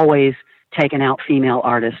 who's always taken out female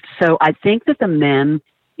artists. So I think that the men,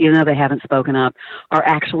 even though they haven't spoken up, are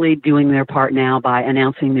actually doing their part now by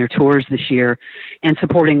announcing their tours this year and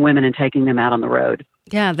supporting women and taking them out on the road.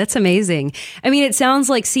 Yeah, that's amazing. I mean, it sounds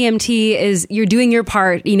like CMT you're doing your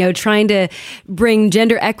part, you know, trying to bring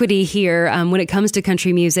gender equity here when it comes to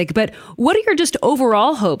country music. But what are your just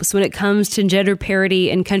overall hopes when it comes to gender parity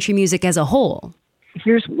in country music as a whole?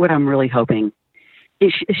 Here's what I'm really hoping.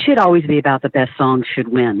 It should always be about the best songs should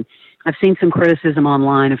win. I've seen some criticism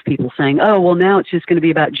online of people saying, oh, well, now it's just going to be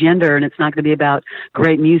about gender and it's not going to be about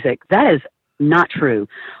great music. That is not true.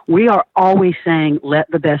 We are always saying, let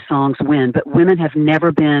the best songs win, but women have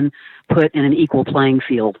never been put in an equal playing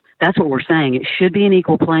field. That's what we're saying. It should be an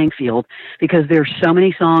equal playing field because there are so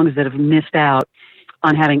many songs that have missed out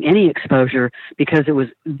on having any exposure because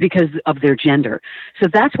of their gender. So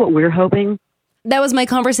that's what we're hoping. That was my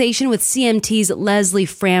conversation with CMT's Leslie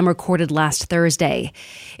Fram, recorded last Thursday.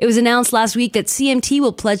 It was announced last week that CMT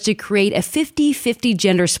will pledge to create a 50-50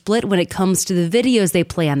 gender split when it comes to the videos they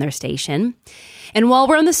play on their station. And while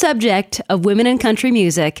we're on the subject of women in country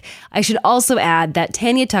music, I should also add that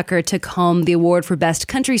Tanya Tucker took home the award for Best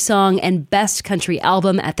Country Song and Best Country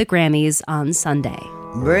Album at the Grammys on Sunday.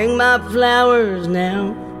 Bring my flowers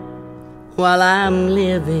now while I'm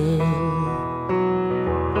living.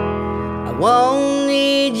 Won't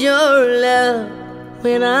need your love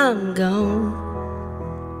when I'm gone.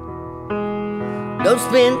 Don't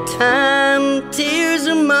spend time, tears,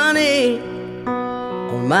 or money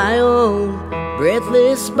on my own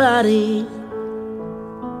breathless body.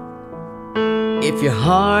 If your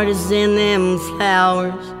heart is in them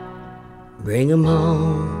flowers, bring them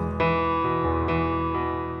home.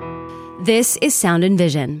 This is Sound and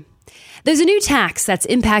Vision. There's a new tax that's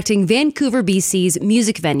impacting Vancouver, BC's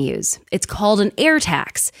music venues. It's called an air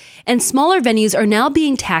tax, and smaller venues are now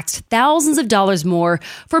being taxed thousands of dollars more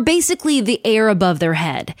for basically the air above their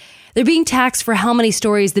head. They're being taxed for how many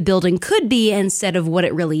stories the building could be instead of what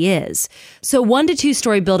it really is. So 1 to 2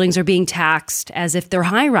 story buildings are being taxed as if they're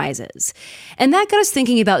high rises. And that got us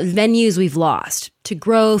thinking about venues we've lost to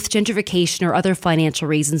growth, gentrification, or other financial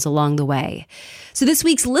reasons along the way. So this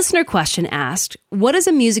week's listener question asked, what is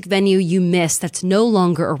a music venue you miss that's no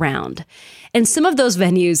longer around? And some of those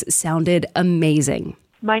venues sounded amazing.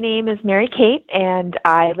 My name is Mary Kate, and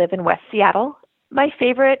I live in West Seattle. My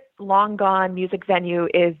favorite long-gone music venue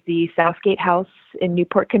is the Southgate House in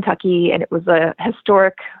Newport, Kentucky, and it was a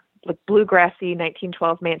historic, bluegrassy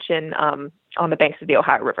 1912 mansion on the banks of the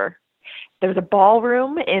Ohio River. There was a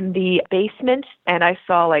ballroom in the basement, and I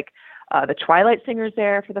saw the Twilight Singers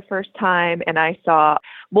there for the first time, and I saw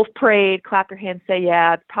Wolf Parade, Clap Your Hands, Say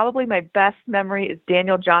Yeah. Probably my best memory is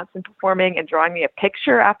Daniel Johnson performing and drawing me a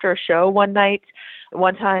picture after a show one night.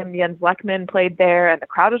 One time, Jens Lekman played there, and the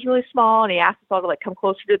crowd was really small, and he asked us all to come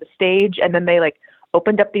closer to the stage, and then they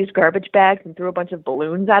opened up these garbage bags and threw a bunch of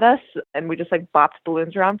balloons at us, and we just bopped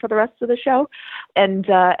balloons around for the rest of the show. And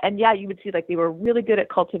yeah, you would see they were really good at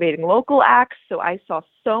cultivating local acts. So I saw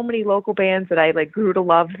so many local bands that I grew to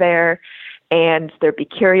love there. And there'd be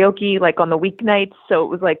karaoke on the weeknights. So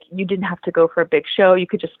it was you didn't have to go for a big show. You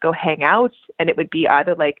could just go hang out, and it would be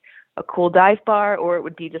either a cool dive bar, or it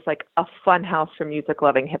would be just a fun house for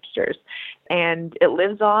music-loving hipsters. And it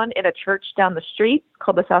lives on in a church down the street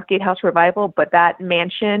called the Southgate House Revival, but that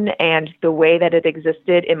mansion and the way that it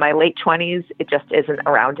existed in my late 20s, it just isn't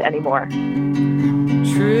around anymore.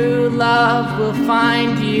 True love will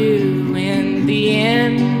find you in the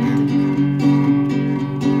end.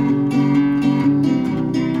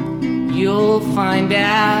 You'll find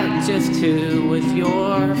out just who was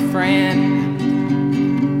your friend.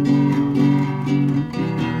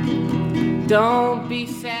 Don't be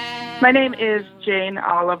sad. My name is Jane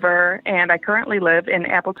Oliver, and I currently live in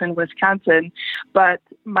Appleton, Wisconsin. But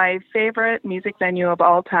my favorite music venue of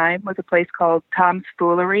all time was a place called Tom's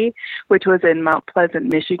Foolery, which was in Mount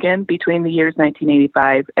Pleasant, Michigan, between the years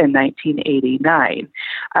 1985 and 1989.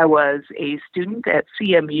 I was a student at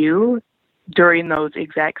CMU during those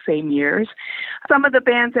exact same years. Some of the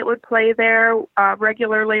bands that would play there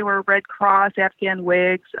regularly were Red Cross, Afghan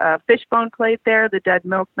Wigs, Fishbone played there, the Dead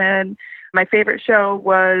Milkmen. My favorite show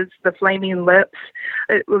was the Flaming Lips.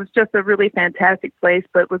 It was just a really fantastic place,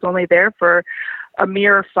 but was only there for a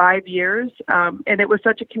mere 5 years. And it was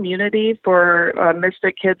such a community for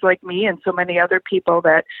misfit kids like me and so many other people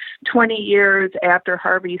that 20 years after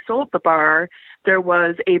Harvey sold the bar, there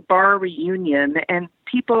was a bar reunion, and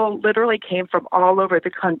people literally came from all over the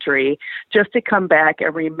country just to come back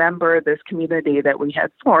and remember this community that we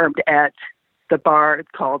had formed at the bar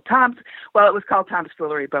called Tom's. Well, it was called Tom's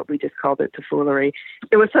Foolery, but we just called it the Foolery.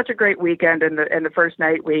 It was such a great weekend, and the first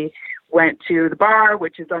night we went to the bar,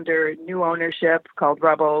 which is under new ownership called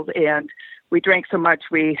Rebels, and we drank so much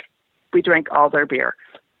we drank all their beer.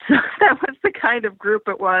 So that was the kind of group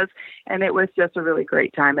it was, and it was just a really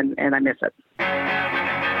great time, and I miss it.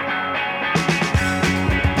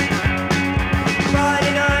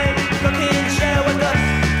 Friday night, cooking share with the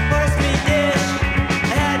first meat dish.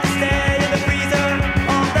 I had to stay in the freezer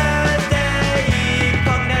on Thursday.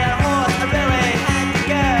 Cooking that horse, I really had to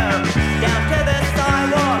go down to the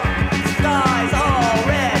sidewalk. Skies all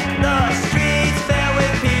red, the streets filled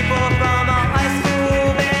with people from a high school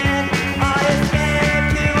band. I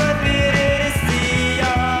escaped to a theater to see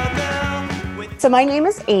a girl. So my name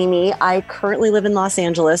is Amy. I currently live in Los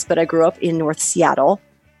Angeles, but I grew up in North Seattle.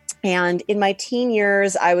 And in my teen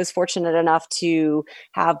years, I was fortunate enough to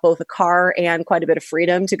have both a car and quite a bit of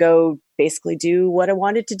freedom to go basically do what I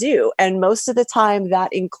wanted to do. And most of the time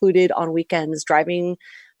that included on weekends driving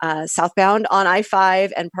southbound on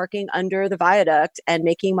I-5 and parking under the viaduct and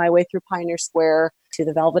making my way through Pioneer Square to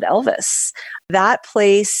the Velvet Elvis. That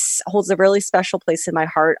place holds a really special place in my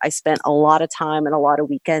heart. I spent a lot of time and a lot of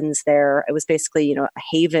weekends there. It was basically, a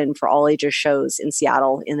haven for all ages shows in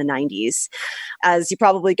Seattle in the 90s. As you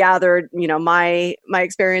probably gathered, my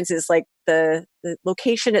experience is like the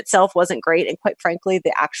location itself wasn't great. And quite frankly,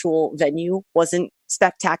 the actual venue wasn't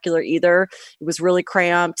spectacular either. It was really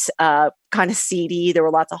cramped, kind of seedy. There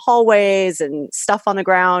were lots of hallways and stuff on the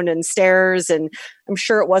ground and stairs. And I'm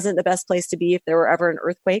sure it wasn't the best place to be if there were ever an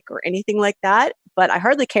earthquake or anything like that. But I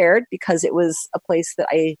hardly cared because it was a place that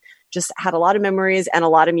I just had a lot of memories and a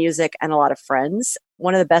lot of music and a lot of friends.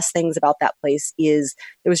 One of the best things about that place is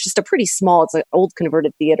it was just it's an old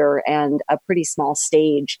converted theater and a pretty small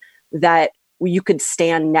stage that you could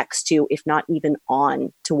stand next to, if not even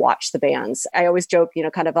on, to watch the bands. I always joke,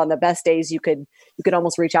 kind of on the best days, you could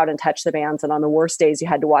almost reach out and touch the bands. And on the worst days, you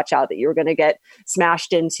had to watch out that you were going to get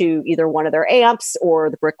smashed into either one of their amps or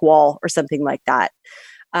the brick wall or something like that.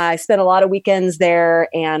 I spent a lot of weekends there,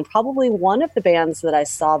 and probably one of the bands that I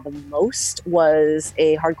saw the most was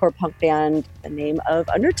a hardcore punk band, the name of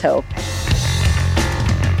Undertow.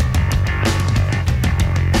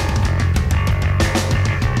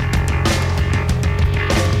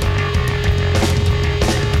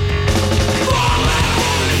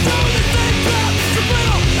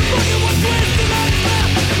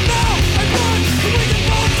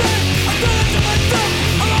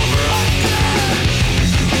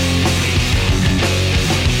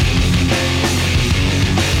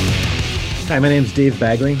 Hi, my name's Dave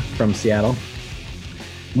Bagley from Seattle.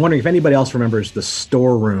 I'm wondering if anybody else remembers the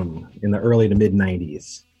Storeroom in the early to mid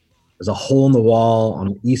 90s. There's a hole in the wall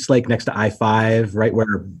on East Lake next to I-5, right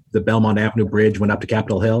where the Belmont Avenue Bridge went up to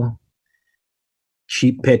Capitol Hill.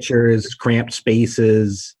 Cheap pictures, cramped space,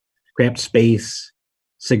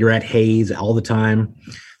 cigarette haze all the time.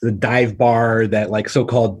 The dive bar that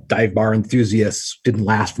so-called dive bar enthusiasts didn't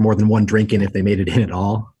last for more than one drink in if they made it in at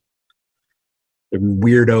all. The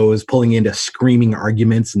weirdos pulling into screaming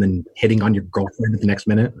arguments and then hitting on your girlfriend at the next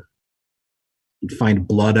minute. You'd find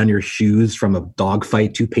blood on your shoes from a dog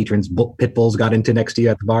fight 2 patrons pit bulls got into next to you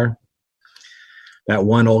at the bar. That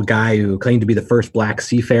one old guy who claimed to be the first black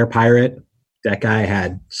seafarer pirate, that guy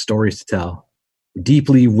had stories to tell.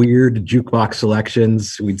 Deeply weird jukebox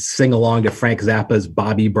selections. We'd sing along to Frank Zappa's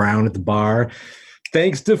Bobby Brown at the bar.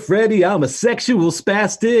 Thanks to Freddie, I'm a sexual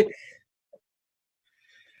spastic.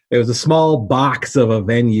 It was a small box of a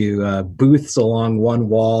venue, booths along one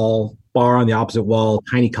wall, bar on the opposite wall,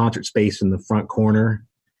 tiny concert space in the front corner.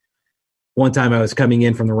 One time I was coming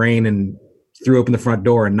in from the rain and threw open the front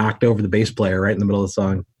door and knocked over the bass player right in the middle of the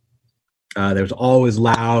song. There was always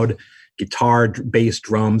loud guitar, bass,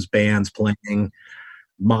 drums, bands playing,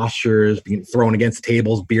 moshers being thrown against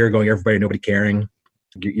tables, beer going everybody, nobody caring.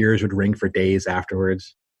 Your ears would ring for days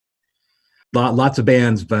afterwards. Lots of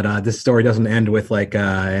bands, but this story doesn't end with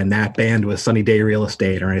and that band was Sunny Day Real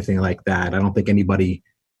Estate or anything like that. I don't think anybody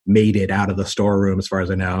made it out of the Storeroom as far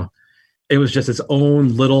as I know. It was just its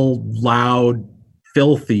own little loud,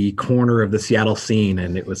 filthy corner of the Seattle scene,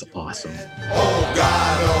 and it was awesome. Oh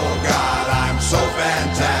God, I'm so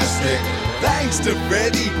fantastic. Thanks to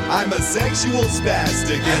Freddie, I'm a sexual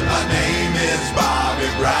spastic. And my name is Bobby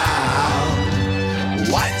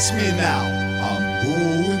Brown. Watch me now, I'm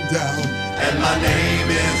going down, and my name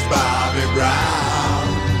is Bobby Brown.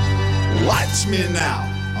 Watch me now,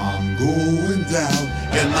 I'm going down,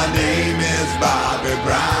 and my name is Bobby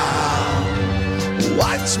Brown.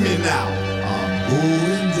 Watch me now, I'm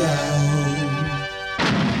going down.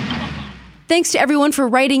 Thanks to everyone for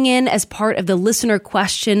writing in as part of the listener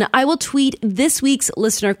question. I will tweet this week's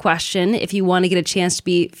listener question if you want to get a chance to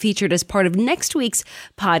be featured as part of next week's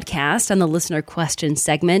podcast on the listener question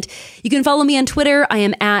segment. You can follow me on Twitter. I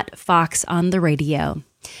am at Fox on the Radio.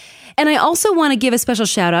 And I also want to give a special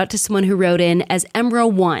shout out to someone who wrote in as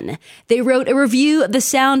Emro1. They wrote a review of the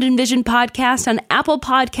Sound and Vision podcast on Apple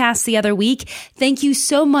Podcasts the other week. Thank you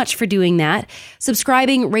so much for doing that.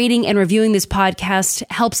 Subscribing, rating, and reviewing this podcast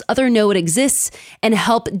helps others know it exists and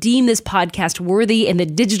help deem this podcast worthy in the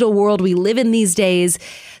digital world we live in these days.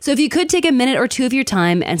 So if you could take a minute or two of your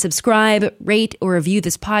time and subscribe, rate, or review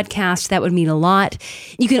this podcast, that would mean a lot.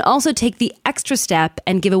 You can also take the extra step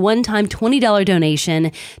and give a one-time $20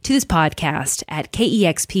 donation to this podcast at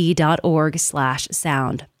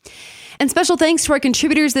kexp.org/sound. And special thanks to our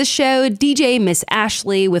contributors this show, DJ Miss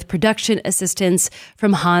Ashley, with production assistance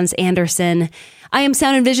from Hans Anderson. I am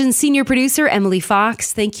Sound and Vision senior producer Emily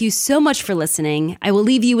Fox. Thank you so much for listening. I will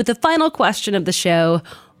leave you with the final question of the show.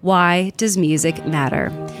 Why does music matter?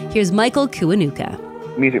 Here's Michael Kiwanuka.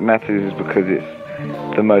 Music matters because it's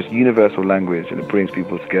the most universal language and it brings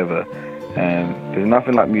people together. And there's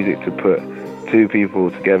nothing like music to put two people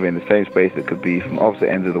together in the same space that could be from opposite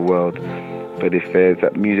ends of the world. But if there's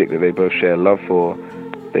that music that they both share love for,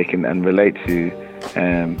 they can and relate to,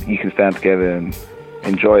 you can stand together and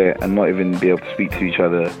enjoy it and not even be able to speak to each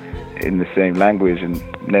other in the same language and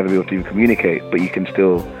never be able to even communicate, but you can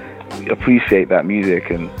still appreciate that music.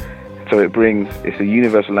 And so it's a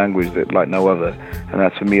universal language that like no other, and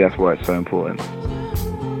that's, for me, that's why it's so important.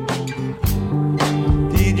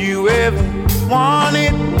 Did you ever want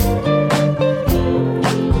it?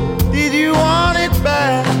 Did you want it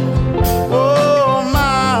back? Oh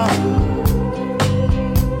my,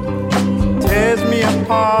 tears me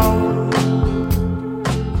apart.